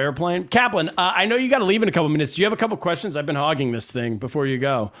blow up airplane. Kaplan, I know you got to leave in a couple minutes. Do you have a couple questions? I've been hogging this thing before you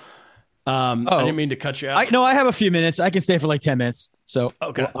go. I didn't mean to cut you out. I have a few minutes. I can stay for like 10 minutes. So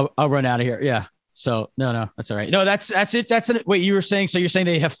okay. I'll run out of here. Yeah. So no, that's all right. No, that's it. Wait, you were saying, so you're saying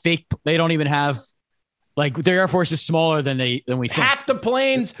they have they don't even have, like their Air Force is smaller than we think. Half the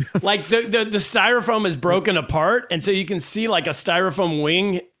planes, like the styrofoam is broken apart. And so you can see like a styrofoam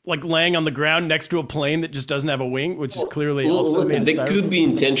wing, like laying on the ground next to a plane that just doesn't have a wing, which is clearly also. They could be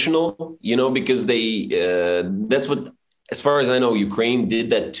intentional, you know, because that's what, as far as I know, Ukraine did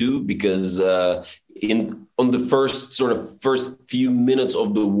that too, because on the first few minutes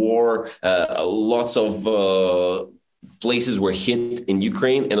of the war, lots of places were hit in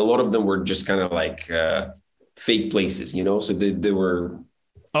Ukraine, and a lot of them were just kind of like fake places, you know, so they were.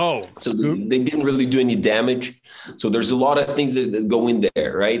 So they didn't really do any damage. So there's a lot of things that go in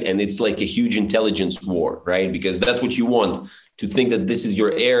there, right? And it's like a huge intelligence war, right? Because that's what you want, to think that this is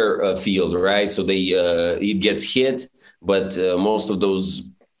your air field, right? So it gets hit, but most of those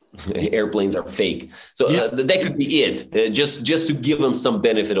airplanes are fake. So that could be it, just to give them some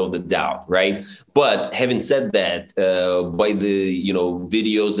benefit of the doubt, right? But having said that, by the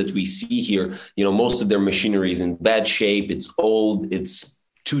videos that we see here, most of their machinery is in bad shape. It's old. It's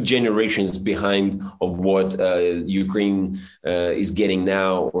 2 generations behind of what Ukraine is getting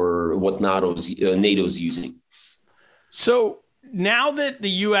now, or what NATO's using. So now that the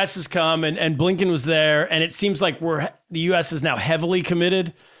U.S. has come and Blinken was there, and it seems like the U.S. is now heavily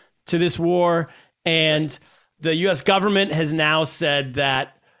committed to this war, and the U.S. government has now said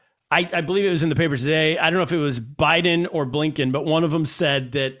that, I believe it was in the papers today, I don't know if it was Biden or Blinken, but one of them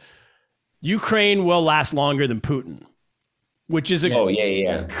said that Ukraine will last longer than Putin, which is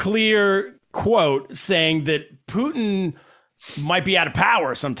a clear quote saying that Putin might be out of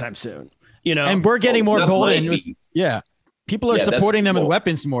power sometime soon. And we're getting more golden. People are supporting them with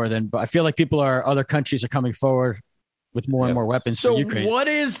weapons more but I feel like other countries are coming forward with more and more weapons for Ukraine. So what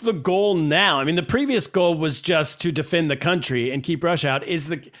is the goal now? I mean, the previous goal was just to defend the country and keep Russia out.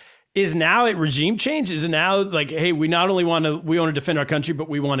 Is now it regime change? Is it now like, hey, we not only want to defend our country, but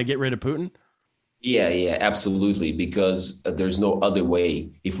we want to get rid of Putin? Yeah, absolutely. Because there's no other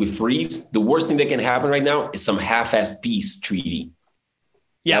way. If we freeze, the worst thing that can happen right now is some half-assed peace treaty.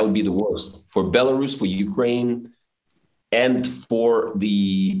 Yeah, that would be the worst for Belarus, for Ukraine, and for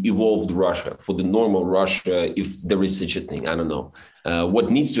the evolved Russia, for the normal Russia, if there is such a thing. I don't know.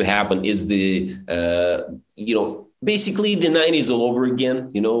 What needs to happen is basically the 90s all over again,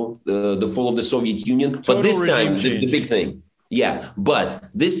 the fall of the Soviet Union. But this time, the big thing. Yeah, but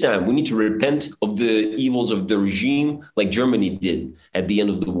this time we need to repent of the evils of the regime like Germany did at the end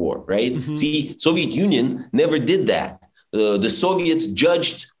of the war, right? Mm-hmm. See, Soviet Union never did that. The Soviets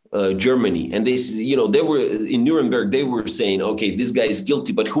judged Germany, and they were in Nuremberg. They were saying, okay, this guy is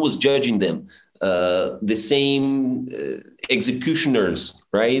guilty, but who was judging them? The same executioners,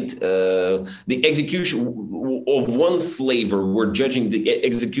 right? The execution of one flavor were judging the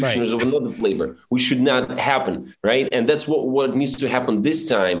executioners of another flavor, which should not happen, right? And that's what needs to happen this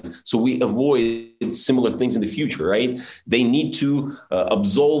time, so we avoid similar things in the future, right? They need to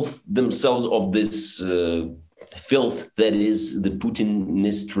absolve themselves of this filth that is the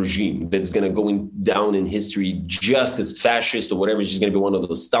Putinist regime that's going to go down in history just as fascist or whatever. It's just going to be one of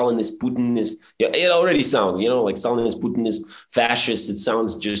those Stalinist, Putinist. Yeah, it already sounds, like Stalinist, Putinist, fascist. It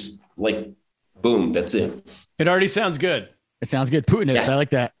sounds just like, boom, that's it. It already sounds good. It sounds good. Putinist. Yeah. I like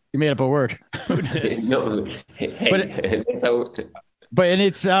that. You made up a word. Putinist.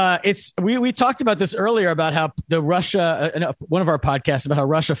 We talked about this earlier about how one of our podcasts about how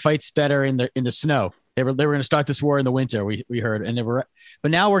Russia fights better in the snow. They were going to start this war in the winter. We heard,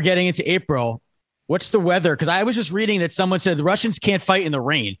 but now we're getting into April. What's the weather? Because I was just reading that someone said the Russians can't fight in the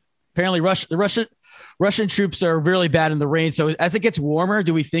rain. Apparently, the Russian troops are really bad in the rain. So as it gets warmer,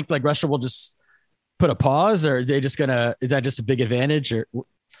 do we think like Russia will just put a pause, or are they just gonna? Is that just a big advantage? Or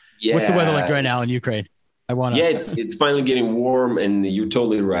what's the weather like right now in Ukraine? It's finally getting warm, and you're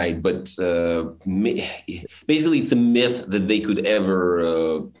totally right. But basically, it's a myth that they could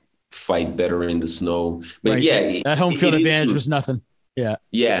ever fight better in the snow. But that home field advantage was nothing. Yeah.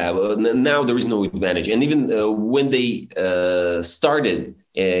 Well, now there is no advantage. And even when they started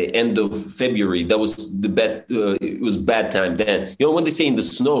end of February, that was it was bad time then. When they say in the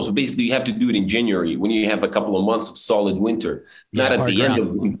snow, so basically you have to do it in January when you have a couple of months of solid winter, not at the end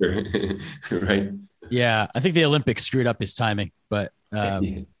of winter, right? Yeah, I think the Olympics screwed up his timing, but.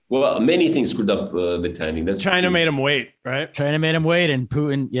 Well, many things screwed up the timing. That's China made him wait, right? China made him wait, and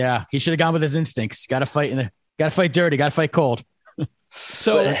Putin, he should have gone with his instincts. Got to fight dirty. Got to fight cold.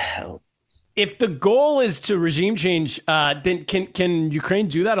 So, if the goal is to regime change, then can Ukraine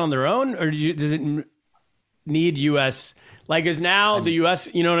do that on their own, or does it need U.S. like is now the U.S.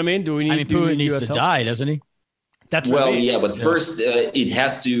 You know what I mean? Do we need? Putin needs to die, doesn't he? That's what first it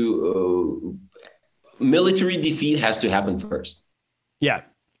has to military defeat has to happen first. Yeah.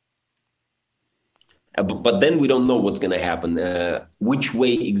 But then we don't know what's going to happen. Which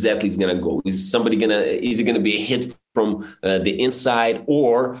way exactly it's going to go? Is it going to be a hit from the inside,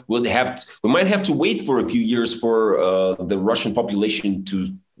 or we might have to wait for a few years for the Russian population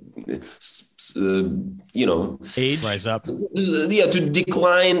to, rise up. To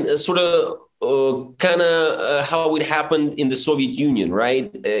decline, sort of kind of how it happened in the Soviet Union, right?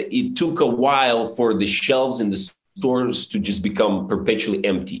 It took a while for the shelves in the stores to just become perpetually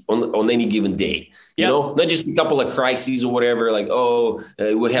empty on any given day. Not just a couple of crises or whatever, like,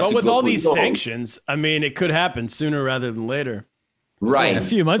 we have to. But with all these sanctions, I mean, it could happen sooner rather than later. Right. A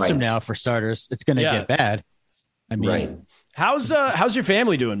few months from now, for starters, it's going to get bad. I mean, right. How's your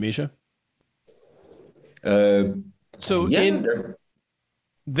family doing, Misha?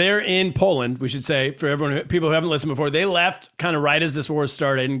 They're in Poland, we should say, for people who haven't listened before. They left kind of right as this war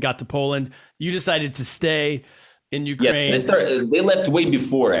started and got to Poland. You decided to stay in Ukraine. Yeah, they left way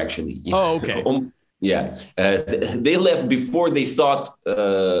before, actually. Oh, okay. Yeah, they left before they thought,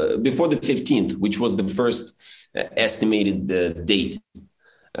 before the 15th, which was the first estimated date.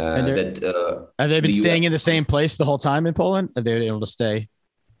 Have they been staying in the same place the whole time in Poland? Are they able to stay?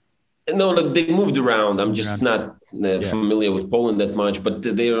 No, they moved around. I'm just not familiar with Poland that much, but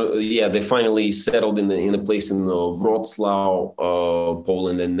they finally settled in a place in Wrocław,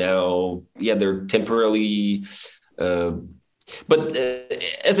 Poland, and now they're temporarily. But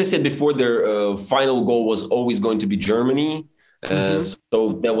as I said before, their final goal was always going to be Germany.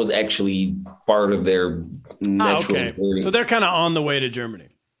 So that was actually part of their natural. Okay. So they're kind of on the way to Germany.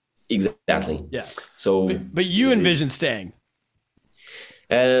 Exactly. Yeah. So, but you envision staying.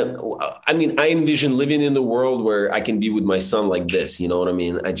 I mean, I envision living in the world where I can be with my son like this. You know what I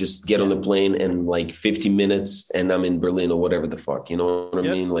mean? I just get on the plane and like 50 minutes and I'm in Berlin or whatever the fuck. You know what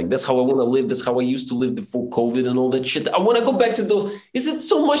I mean? Like, that's how I want to live. That's how I used to live before COVID and all that shit. I want to go back to those. Is it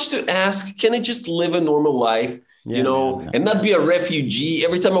so much to ask? Can I just live a normal life? And not be a refugee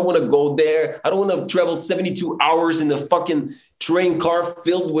every time I want to go there? I don't want to travel 72 hours in a fucking train car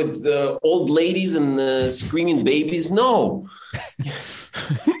filled with old ladies and screaming babies. No.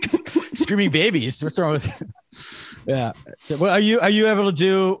 Screaming babies. What's wrong with you? Yeah. So, well, are you able to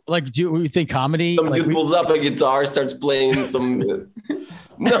do you think comedy? Some dude pulls up a guitar, starts playing some.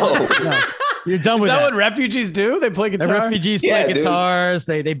 No. You're done with that. Is that what refugees do? They play guitar. The refugees play guitars.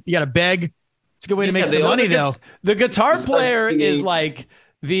 They you gotta beg. It's a good way to make some money, though. The guitar player is like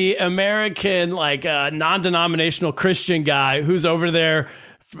the American, like non-denominational Christian guy who's over there.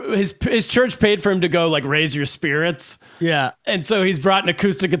 His church paid for him to go like raise your spirits. Yeah. And so he's brought an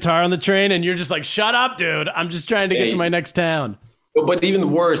acoustic guitar on the train and you're just like, shut up, dude. I'm just trying to get to my next town. But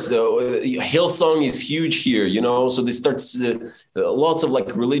even worse, though, Hillsong is huge here, so they start lots of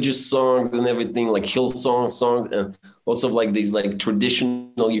like religious songs and everything, like Hillsong songs, and lots of like these like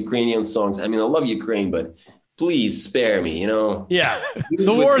traditional Ukrainian songs. I mean, I love Ukraine, but please spare me, Yeah,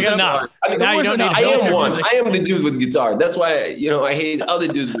 the war's enough. I mean, I am the dude with guitar. That's why, I hate other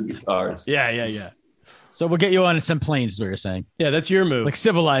dudes with guitars. Yeah. So we'll get you on some planes, is what you're saying. Yeah, that's your move. Like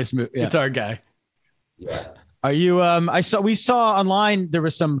civilized move. Yeah. Guitar guy. Yeah. Are you? We saw online there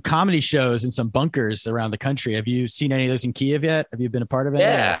were some comedy shows in some bunkers around the country. Have you seen any of those in Kiev yet? Have you been a part of it?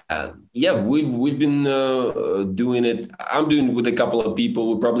 Yeah. We've been doing it. I'm doing it with a couple of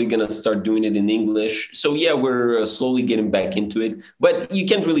people. We're probably gonna start doing it in English. So we're slowly getting back into it. But you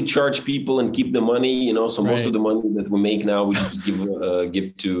can't really charge people and keep the money, So most of the money that we make now, we just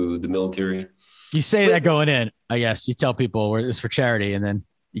give to the military. You say that going in, I guess. You tell people it's for charity, and then.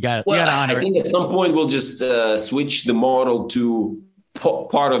 You got to honor it. I think at some point we'll just switch the model to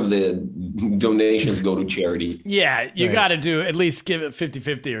part of the donations go to charity. Yeah, you got to do at least give it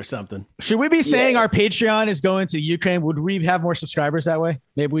 50-50 or something. Should we be saying our Patreon is going to Ukraine? Would we have more subscribers that way?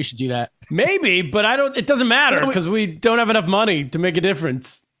 Maybe we should do that. Maybe, but it doesn't matter because we don't have enough money to make a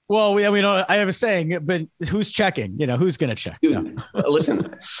difference. Well, we don't. I have a saying, but who's checking? Who's going to check? Dude,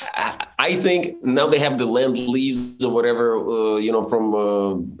 listen, I think now they have the land lease or whatever.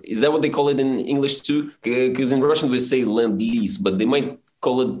 From is that what they call it in English too? Because in Russian we say land lease, but they might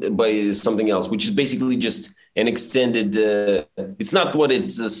call it by something else, which is basically just an extended. It's not what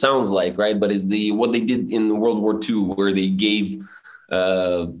it sounds like, right? But it's what they did in World War II, where they gave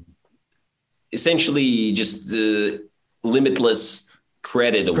essentially just limitless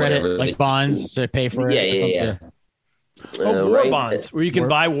credit or whatever, like bonds to pay for it. Yeah. War bonds, where you can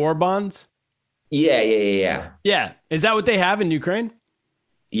buy war bonds. Yeah. Is that what they have in Ukraine?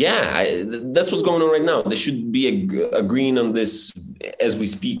 Yeah, that's what's going on right now. There should be agreeing on this as we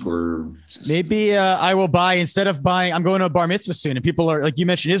speak, or maybe I will buy instead of buying. I'm going to a bar mitzvah soon, and people are like you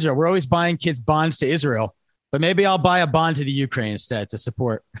mentioned Israel. We're always buying kids bonds to Israel, but maybe I'll buy a bond to the Ukraine instead to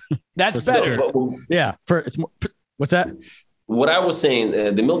support. That's better. Yeah, it's more. What's that? What I was saying,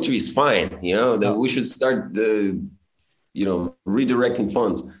 the military is fine. That we should start redirecting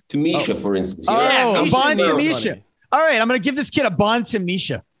funds to Misha, for instance. A bond to Misha. All right, I'm going to give this kid a bond to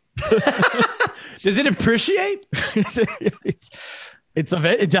Misha. Does it appreciate?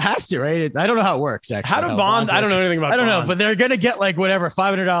 It has to, right? I don't know how it works. Actually, how do bonds? I don't know anything about. I don't bonds. know, but they're going to get like whatever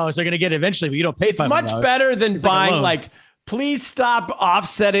 $500. They're going to get eventually, but you don't pay $500. Much better than buying like, please stop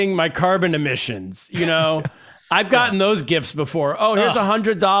offsetting my carbon emissions. I've gotten those gifts before. Oh, here's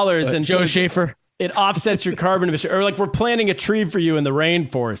 $100 and Joe Schaefer. It offsets your carbon emission. Or like we're planting a tree for you in the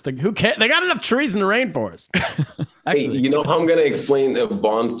rainforest. Like who cares? They got enough trees in the rainforest. Actually, hey, how I'm going to explain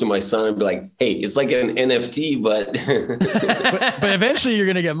bonds to my son and be like, hey, it's like an NFT, but but eventually you're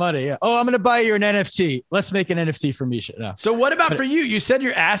going to get money. Yeah. Oh, I'm going to buy you an NFT. Let's make an NFT for Misha. No. So what about for you? You said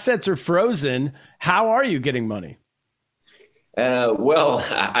your assets are frozen. How are you getting money? Well,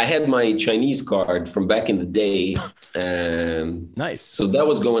 I had my Chinese card from back in the day. Nice. So that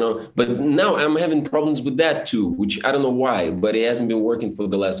was going on. But now I'm having problems with that too, which I don't know why, but it hasn't been working for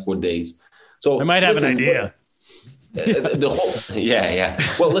the last 4 days. So I might have an idea. The whole, yeah.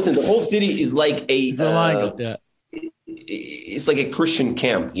 Well, listen, the whole city is like it's like a Christian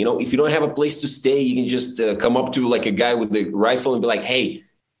camp. You know, if you don't have a place to stay, you can just come up to like a guy with a rifle and be like, "Hey,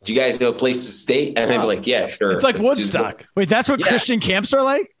 do you guys have a place to stay?" And they'd be like, "Yeah, sure." It's like Woodstock. Wait, that's what Christian camps are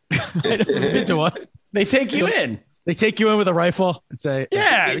like? I never been to one. They take you in. They take you in with a rifle and say,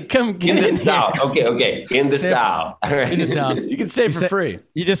 "Yeah, come get in in the South." Okay, in the South. All right. In the South, you can stay for free.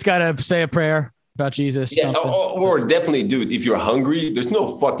 You just gotta say a prayer about Jesus. Yeah, or definitely, dude. If you're hungry, there's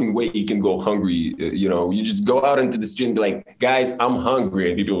no fucking way you can go hungry. You just go out into the street and be like, "Guys, I'm hungry,"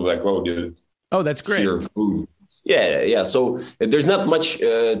 and people are like, "Oh, dude, oh, that's great." Your food. Yeah. So there's not much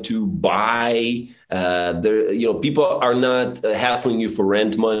to buy. People are not hassling you for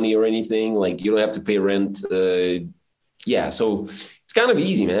rent money or anything. Like you don't have to pay rent. So it's kind of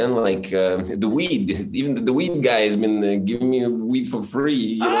easy, man. Like the weed, even the weed guy has been giving me weed for free.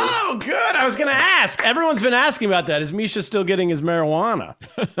 You know? Oh, good. I was going to ask. Everyone's been asking about that. Is Misha still getting his marijuana?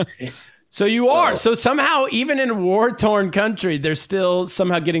 So you are. So somehow, even in a war-torn country, they're still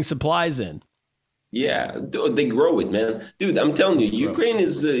somehow getting supplies in. Yeah, they grow it, man. Dude, I'm telling you, Ukraine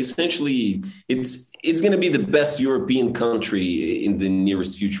is essentially, it's going to be the best European country in the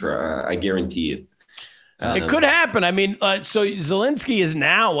nearest future. I guarantee it. It could happen. I mean, so Zelensky is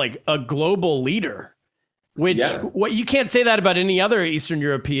now like a global leader, which what you can't say that about any other Eastern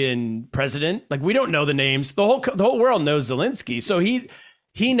European president. Like we don't know the names. The whole world knows Zelensky. So he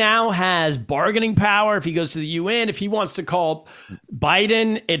now has bargaining power. If he goes to the UN, if he wants to call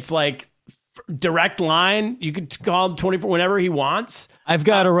Biden, it's like direct line. You could call him 24 whenever he wants. I've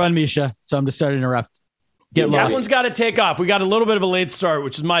got to run, Misha, so I'm just starting to interrupt. Kaplan's got to take off. We got a little bit of a late start,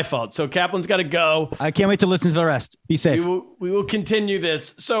 which is my fault. So Kaplan's got to go. I can't wait to listen to the rest. Be safe. We will continue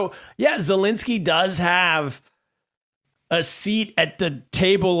this. So Zelensky does have a seat at the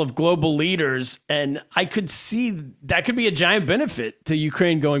table of global leaders, and I could see that could be a giant benefit to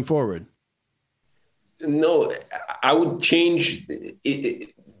Ukraine going forward. No, I would change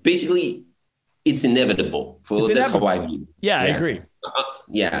it. Basically, it's inevitable. That's how I view it. Yeah, I agree.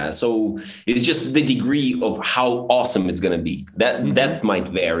 So it's just the degree of how awesome it's going to be. That might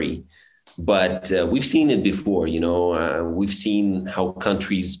vary, but we've seen it before. We've seen how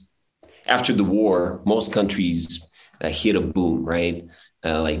countries after the war, most countries hit a boom, right?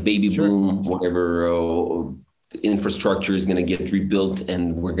 Like baby boom, whatever. Infrastructure is going to get rebuilt,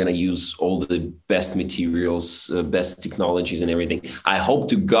 and we're going to use all the best materials, best technologies and everything. I hope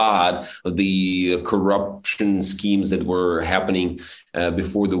to God the corruption schemes that were happening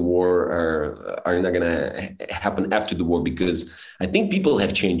before the war are not going to happen after the war, because I think people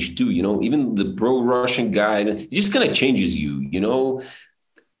have changed too. Even the pro-Russian guys, it just kind of changes you,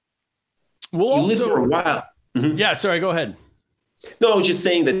 live for a while. Mm-hmm. Yeah, sorry, go ahead. No, I was just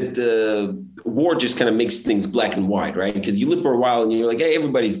saying that war just kind of makes things black and white, right? Because you live for a while and you're like, hey,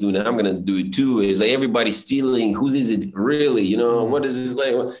 everybody's doing it. I'm going to do it too. It's like everybody's stealing. Whose is it really? What is this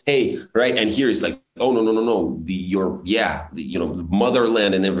like? Hey, right? And here it's like, oh, no. The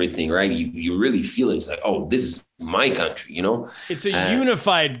motherland and everything, right? You really feel it. It's like, oh, this is my country, It's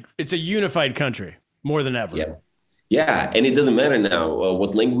a unified country more than ever. Yeah. And it doesn't matter now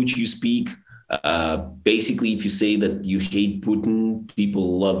what language you speak. Basically, if you say that you hate Putin,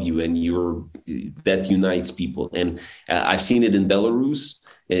 people love you, and that unites people. And I've seen it in Belarus.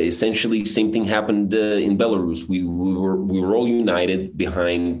 Essentially, same thing happened in Belarus. We were all united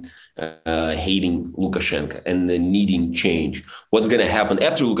behind hating Lukashenko and needing change. What's going to happen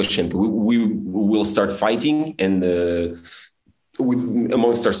after Lukashenko? We will start fighting and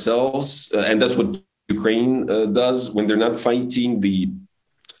amongst ourselves, and that's what Ukraine does when they're not fighting the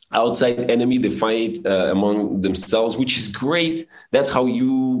outside enemy. They fight among themselves, which is great. That's how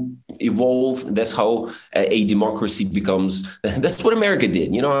you evolve. That's how a democracy becomes. That's what America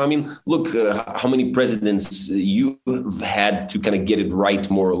did. Look how many presidents you had to kind of get it right,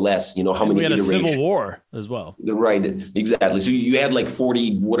 more or less. How many we had iterations. A civil war as well. Right, exactly. So you had like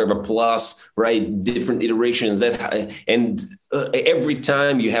 40 whatever plus, right, different iterations. And every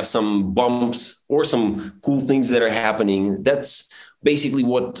time you have some bumps or some cool things that are happening. That's basically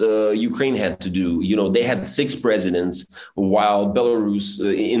what Ukraine had to do. They had 6 presidents, while Belarus,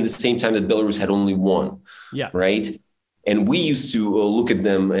 in the same time that Belarus had only 1. Yeah. Right. And we used to look at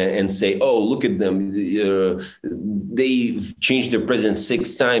them and say, oh, look at them. They've changed their president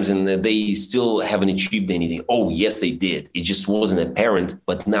 6 times and they still haven't achieved anything. Oh, yes, they did. It just wasn't apparent,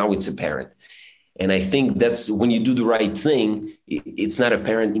 but now it's apparent. And I think that's when you do the right thing, it's not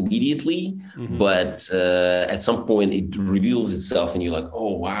apparent immediately, but at some point it reveals itself and you're like,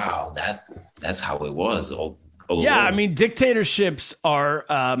 oh, wow, that's how it was all yeah, along. I mean, dictatorships are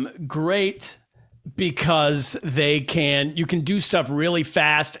great because you can do stuff really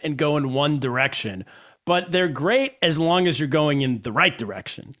fast and go in one direction, but they're great as long as you're going in the right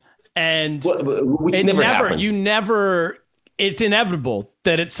direction. And which never happened. It's inevitable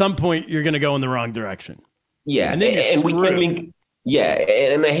that at some point you're going to go in the wrong direction. Yeah. And then and we can't link. Yeah.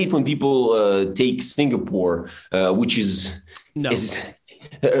 And I hate when people take Singapore, which is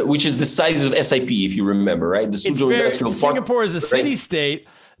the size of SIP, if you remember, right? The Suzhou Industrial Park. Singapore is a city-state.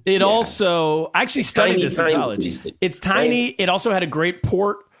 It also, I actually studied this in college. It's tiny. Right? It also had a great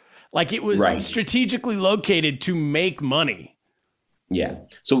port. Like it was strategically located to make money. Yeah.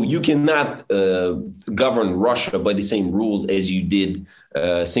 So you cannot govern Russia by the same rules as you did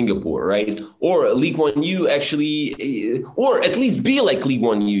Singapore, right? Or Lee Kuan Yew actually, or at least be like Lee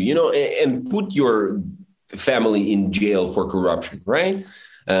Kuan Yew, and put your family in jail for corruption, right?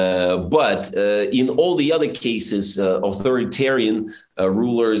 But in all the other cases, authoritarian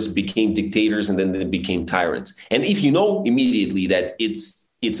rulers became dictators and then they became tyrants. And if you know immediately that it's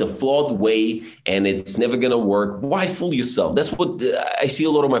a flawed way and it's never going to work, why fool yourself? That's what I see a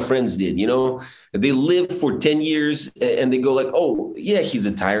lot of my friends did. They lived for 10 years and they go like, oh, yeah, he's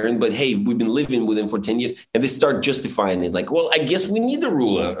a tyrant, but hey, we've been living with him for 10 years. And they start justifying it like, well, I guess we need a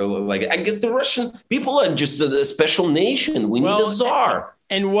ruler. Like, I guess the Russian people are just a special nation. We need a czar.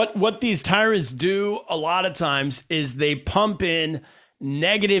 And what these tyrants do a lot of times is they pump in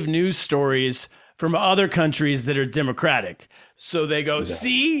negative news stories from other countries that are democratic. So they go,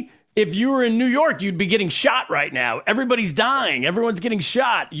 see, if you were in New York, you'd be getting shot right now. Everybody's dying. Everyone's getting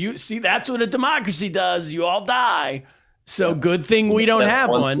shot. You see, that's what a democracy does. You all die. So good thing we don't have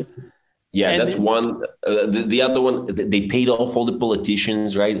one. Yeah, and that's one. The other one, they paid off all the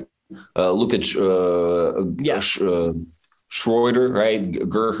politicians, right? Look at Schroeder, right?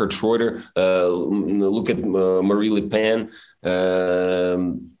 Gerhard Schroeder. Look at Marie Le Pen.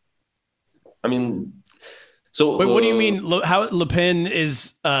 I mean, so wait, what do you mean? How Le Pen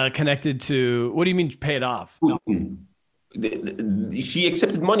is connected to? What do you mean pay it off? Putin. She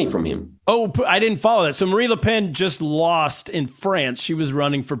accepted money from him. Oh, I didn't follow that. So Marie Le Pen just lost in France. She was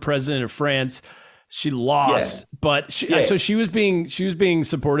running for president of France. She lost, but so she was being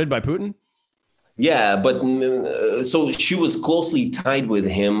supported by Putin. Yeah, but so she was closely tied with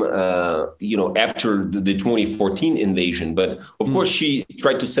him, after the 2014 invasion. But of course, she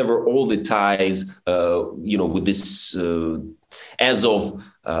tried to sever all the ties, with this as of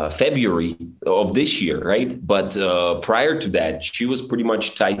February of this year, right? But prior to that, she was pretty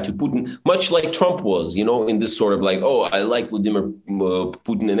much tied to Putin, much like Trump was, in this sort of like, oh, I like Vladimir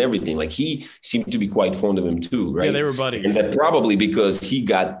Putin and everything. Like he seemed to be quite fond of him too, right? Yeah, they were buddies. And that probably because he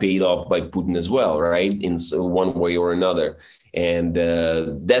got paid off by Putin as well, right? In one way or another. And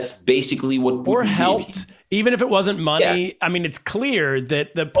that's basically what Putin or helped, even if it wasn't money. Yeah. I mean, it's clear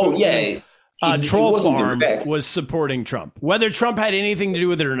that the Putin troll farm was supporting Trump. Whether Trump had anything to do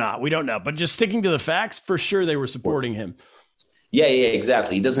with it or not, we don't know. But just sticking to the facts, for sure they were supporting him. Yeah,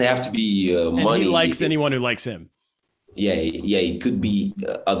 exactly. It doesn't have to be money. He likes anyone who likes him. Yeah, it could be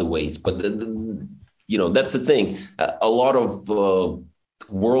other ways. But, that's the thing. A lot of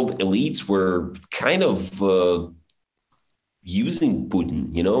world elites were kind of using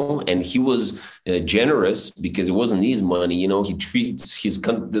Putin, and he was generous because it wasn't his money. He treats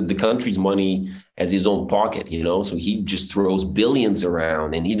the country's money as his own pocket, so he just throws billions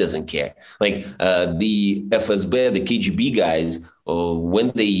around and he doesn't care. Like the FSB, the KGB guys,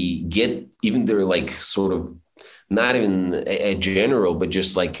 when they get even they're like sort of not even a general, but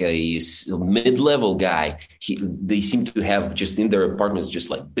just like a mid-level guy, they seem to have just in their apartments just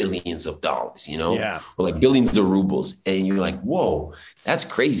like billions of dollars, or like billions of rubles. And you're like, whoa, that's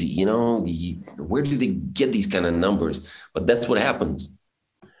crazy. Where do they get these kind of numbers? But that's what happens.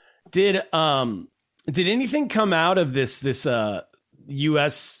 Did anything come out of this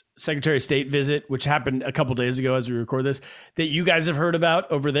U.S. Secretary of State visit, which happened a couple days ago as we record this, that you guys have heard about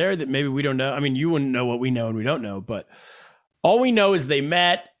over there that maybe we don't know? I mean, you wouldn't know what we know and we don't know, but all we know is they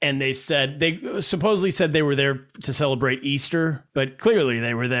met and they supposedly said they were there to celebrate Easter, but clearly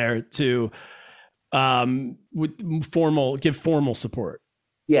they were there to give formal support.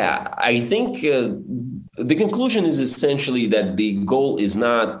 Yeah, I think the conclusion is essentially that the goal is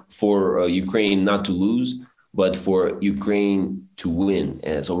not for Ukraine not to lose, but for Ukraine to win.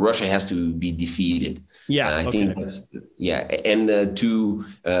 And so Russia has to be defeated. Yeah, I think that's, and to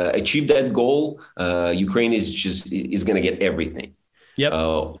achieve that goal, Ukraine is going to get everything. Yep.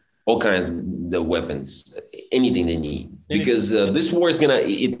 all kinds of weapons, anything they need, because this war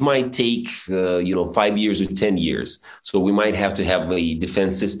it might take 5 years or 10 years. So we might have to have a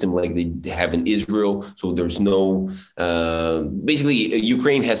defense system like they have in Israel. So there's no basically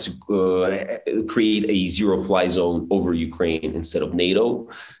Ukraine has to create a zero-fly zone over Ukraine instead of NATO.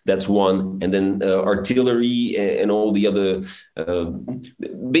 That's one, and then artillery and all the other.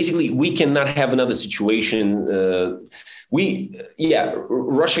 Basically, we cannot have another situation.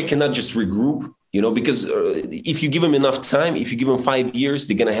 Russia cannot just regroup, because if you give them enough time, if you give them 5 years,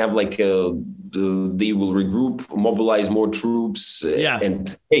 they're going to have they will regroup, mobilize more troops,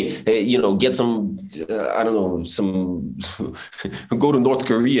 and get some, go to North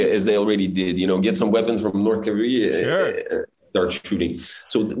Korea as they already did, get some weapons from North Korea, sure. Start shooting.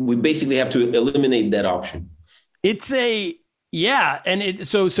 So we basically have to eliminate that option. It's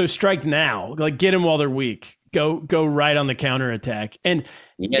so strike now, get them while they're weak. Go right on the counterattack. And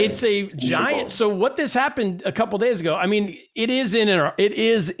it's a giant. So what this happened a couple days ago, I mean, it is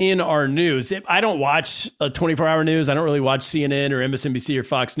in our news. I don't watch a 24-hour news. I don't really watch CNN or MSNBC or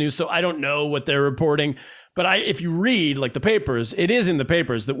Fox News. So I don't know what they're reporting. But if you read the papers, it is in the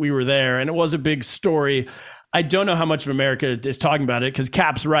papers that we were there, and it was a big story. I don't know how much of America is talking about it, because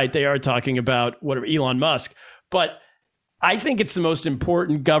Cap's right. They are talking about Elon Musk. But I think it's the most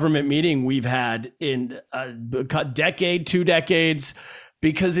important government meeting we've had in a decade, 2 decades,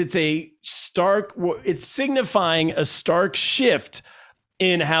 because it's signifying a stark shift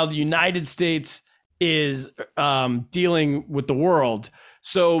in how the United States is dealing with the world.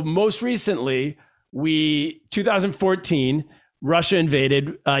 So most recently, 2014, Russia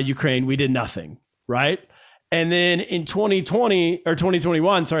invaded Ukraine. We did nothing, right? And then in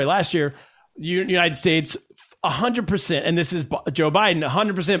 2021, last year, United States 100%, and this is Joe Biden,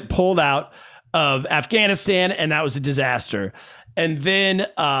 100% pulled out of Afghanistan, and that was a disaster. And then with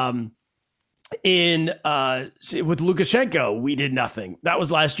Lukashenko, we did nothing. That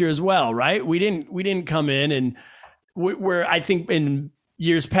was last year as well, right? We didn't come in, and where I think in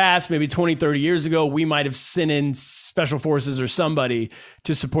years past, maybe 20, 30 years ago, we might have sent in special forces or somebody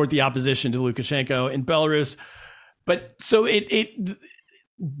to support the opposition to Lukashenko in Belarus. But so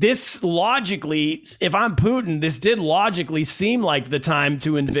this logically, if I'm Putin, this did logically seem like the time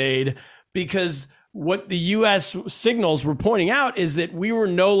to invade, because what the U.S. signals were pointing out is that we were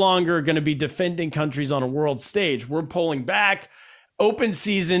no longer going to be defending countries on a world stage. We're pulling back, open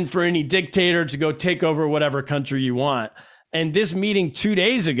season for any dictator to go take over whatever country you want. And this meeting 2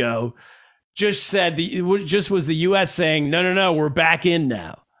 days ago just was the U.S. saying, no, we're back in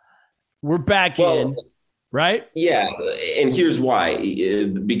now. We're back in. Right? Yeah. And here's why.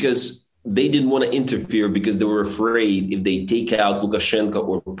 Because they didn't want to interfere, because they were afraid if they take out Lukashenko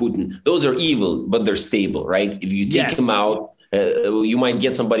or Putin, those are evil, but they're stable, right? If you take him out, you might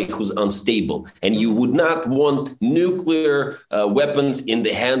get somebody who's unstable. And you would not want nuclear weapons in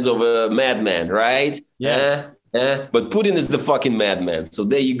the hands of a madman, right? Yes. But Putin is the fucking madman. So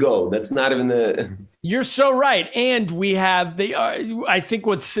there you go. That's not even the... You're so right. And I think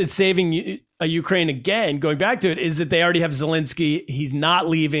what's saving Ukraine again, going back to it, is that they already have Zelensky. He's not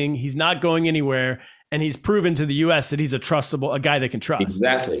leaving. He's not going anywhere. And he's proven to the U.S. that he's a guy they can trust.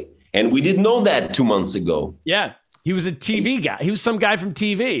 Exactly. And we didn't know that 2 months ago. Yeah. He was a TV guy. He was some guy from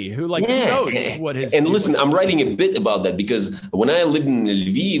TV who who knows what his... And listen, I'm writing a bit about that, because when I lived in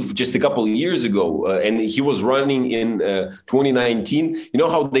Lviv just a couple of years ago, and he was running in 2019, you know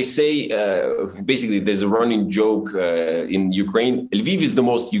how they say, basically there's a running joke in Ukraine. Lviv is the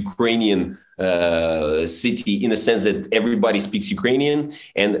most Ukrainian city, in the sense that everybody speaks Ukrainian.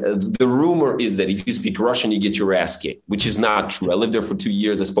 And the rumor is that if you speak Russian, you get your ass kicked, which is not true. I lived there for 2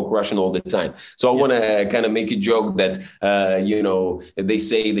 years. I spoke Russian all the time. So I want to kind of make a joke that, they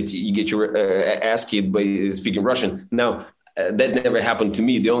say that you get your ass kicked by speaking Russian. Now, that never happened to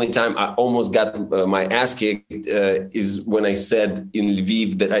me. The only time I almost got my ass kicked is when I said in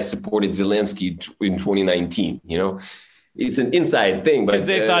Lviv that I supported Zelensky in 2019. It's an inside thing. Because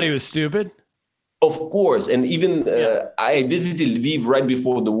they thought he was stupid? Of course. And even I visited Lviv right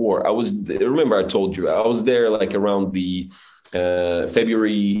before the war. Remember I told you, I was there around the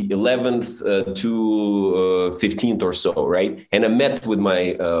February 11th to 15th or so, right? And I met with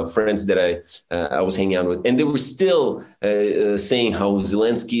my friends that I was hanging out with, and they were still saying how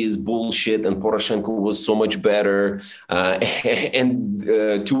Zelensky is bullshit and Poroshenko was so much better. And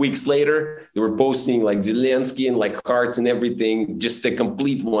 2 weeks later, they were posting Zelensky and cards and everything, just a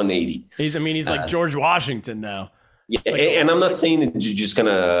complete 180. He's like George Washington now. Yeah, and I'm not saying that you just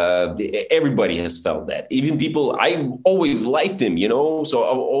everybody has felt that. Even people, I always liked him, so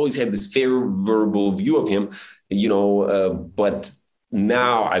I've always had this favorable view of him, but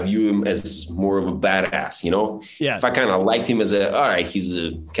now I view him as more of a badass, you know? Yeah. If I kind of liked him as all right, he's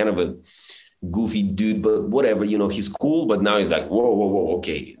a kind of a goofy dude, but whatever, you know, he's cool. But now he's like, whoa,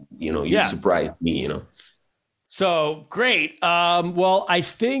 okay. You know, you surprised me, you know? So great. Well, I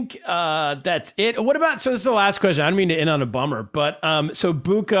think that's it. What about, so this is the last question. I don't mean to end on a bummer, but so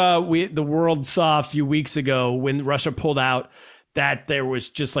Bucha, the world saw a few weeks ago when Russia pulled out that there was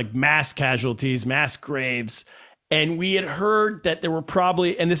just like mass casualties, mass graves. And we had heard that there were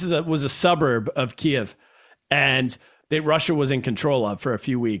probably, and this was a suburb of Kiev, and that Russia was in control of for a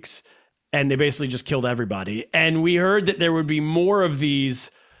few weeks. And they basically just killed everybody. And we heard that there would be more of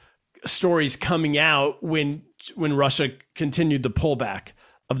these stories coming out when Russia continued the pullback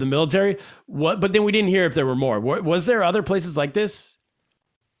of the military. But then we didn't hear if there were more. Was there other places like this?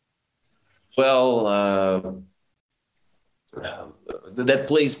 Well, that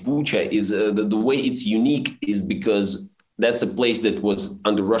place Bucha is the way it's unique is because that's a place that was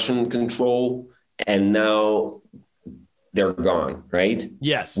under Russian control, and now they're gone, right?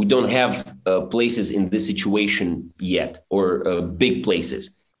 Yes. We don't have places in this situation yet, or big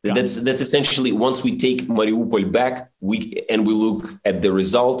places. That's essentially, once we take Mariupol back, we look at the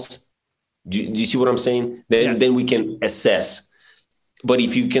results. Do you see what I'm saying? Then we can assess. But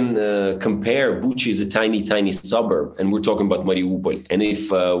if you can compare, Bucha is a tiny, tiny suburb, and we're talking about Mariupol. And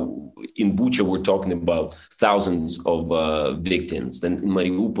if in Bucha we're talking about thousands of victims, then in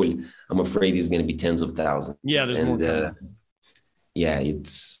Mariupol, I'm afraid it's going to be tens of thousands. Yeah, there's more. The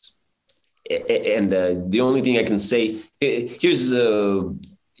only thing I can say, here's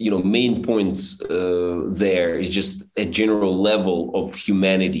main points there is just a general level of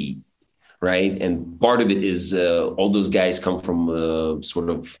humanity. Right. And part of it is all those guys come from sort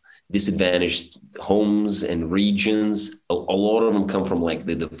of disadvantaged homes and regions. A lot of them come from like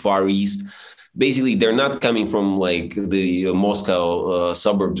the Far East. Basically, they're not coming from like the Moscow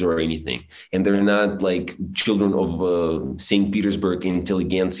suburbs or anything. And they're not like children of St. Petersburg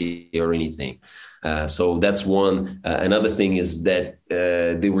intelligentsia or anything. So that's one. Another thing is that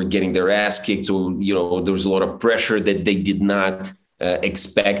they were getting their ass kicked. So, there was a lot of pressure that they did not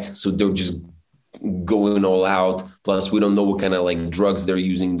expect, so they're just going all out. Plus, we don't know what kind of like drugs they're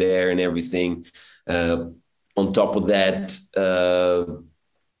using there and everything. On top of that, a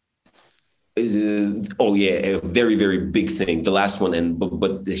very, very big thing. The last one,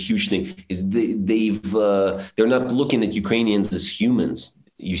 but the huge thing is they're not looking at Ukrainians as humans.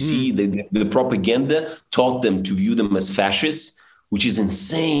 You see, the propaganda taught them to view them as fascists, which is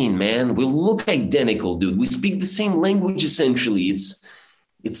insane, man. We look identical, dude. We speak the same language, essentially. It's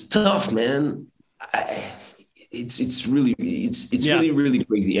tough, man. It's really really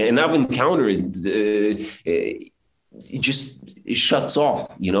crazy. And I've encountered it. It shuts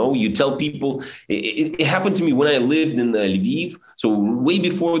off. You tell people. It happened to me when I lived in Lviv. So way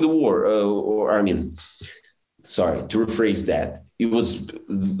before the war, sorry to rephrase that. It was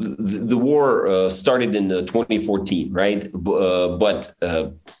the war started in 2014, right? But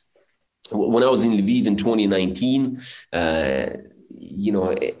when I was in Lviv in 2019,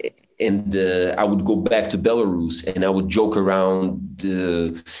 and I would go back to Belarus and I would joke around,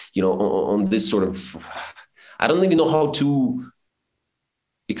 on this sort of, I don't even know how to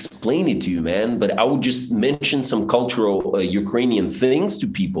explain it to you, man, but I would just mention some cultural Ukrainian things to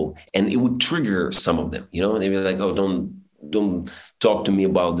people and it would trigger some of them, they'd be like, oh, don't talk to me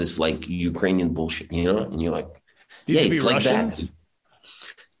about this like Ukrainian bullshit, and you're like, it's like Russians?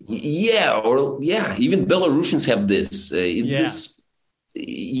 That. Even Belarusians have this. It's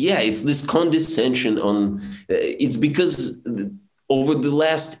this condescension on. It's because over the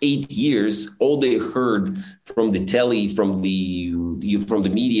last 8 years, all they heard from the telly, from the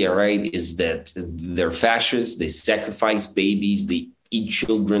media, right, is that they're fascists, they sacrifice babies, they eat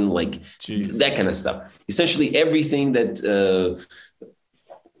children, like that kind of stuff. Essentially everything that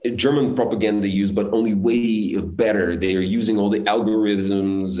German propaganda used, but only way better. They are using all the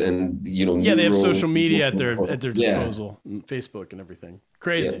algorithms and, they have social media at their disposal, Facebook and everything.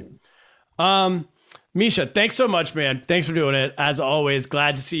 Crazy. Yeah. Misha, thanks so much, man. Thanks for doing it. As always,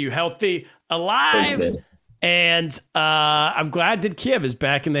 glad to see you healthy, alive. Thanks, and I'm glad that Kiev is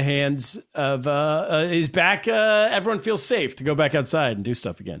back in the hands of, everyone feels safe to go back outside and do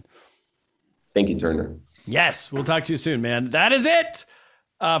stuff again. Thank you, Turner. Yes, we'll talk to you soon, man. That is it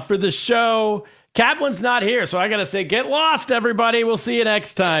for the show. Kaplan's not here, so I got to say, get lost, everybody. We'll see you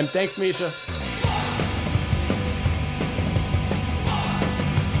next time. Thanks, Misha.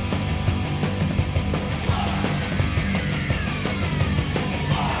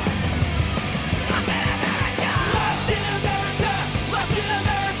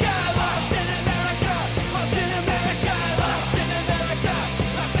 Lost in America,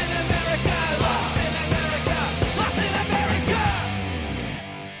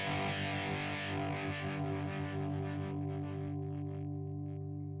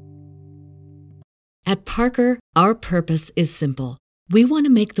 Parker, our purpose is simple. We want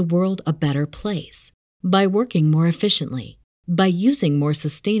to make the world a better place by working more efficiently, by using more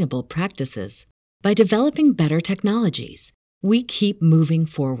sustainable practices, by developing better technologies. We keep moving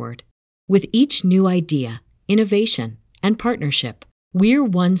forward. With each new idea, innovation, and partnership, we're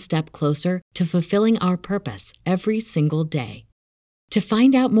one step closer to fulfilling our purpose every single day. To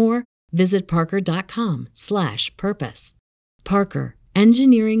find out more, visit parker.com/purpose. Parker,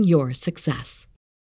 engineering your success.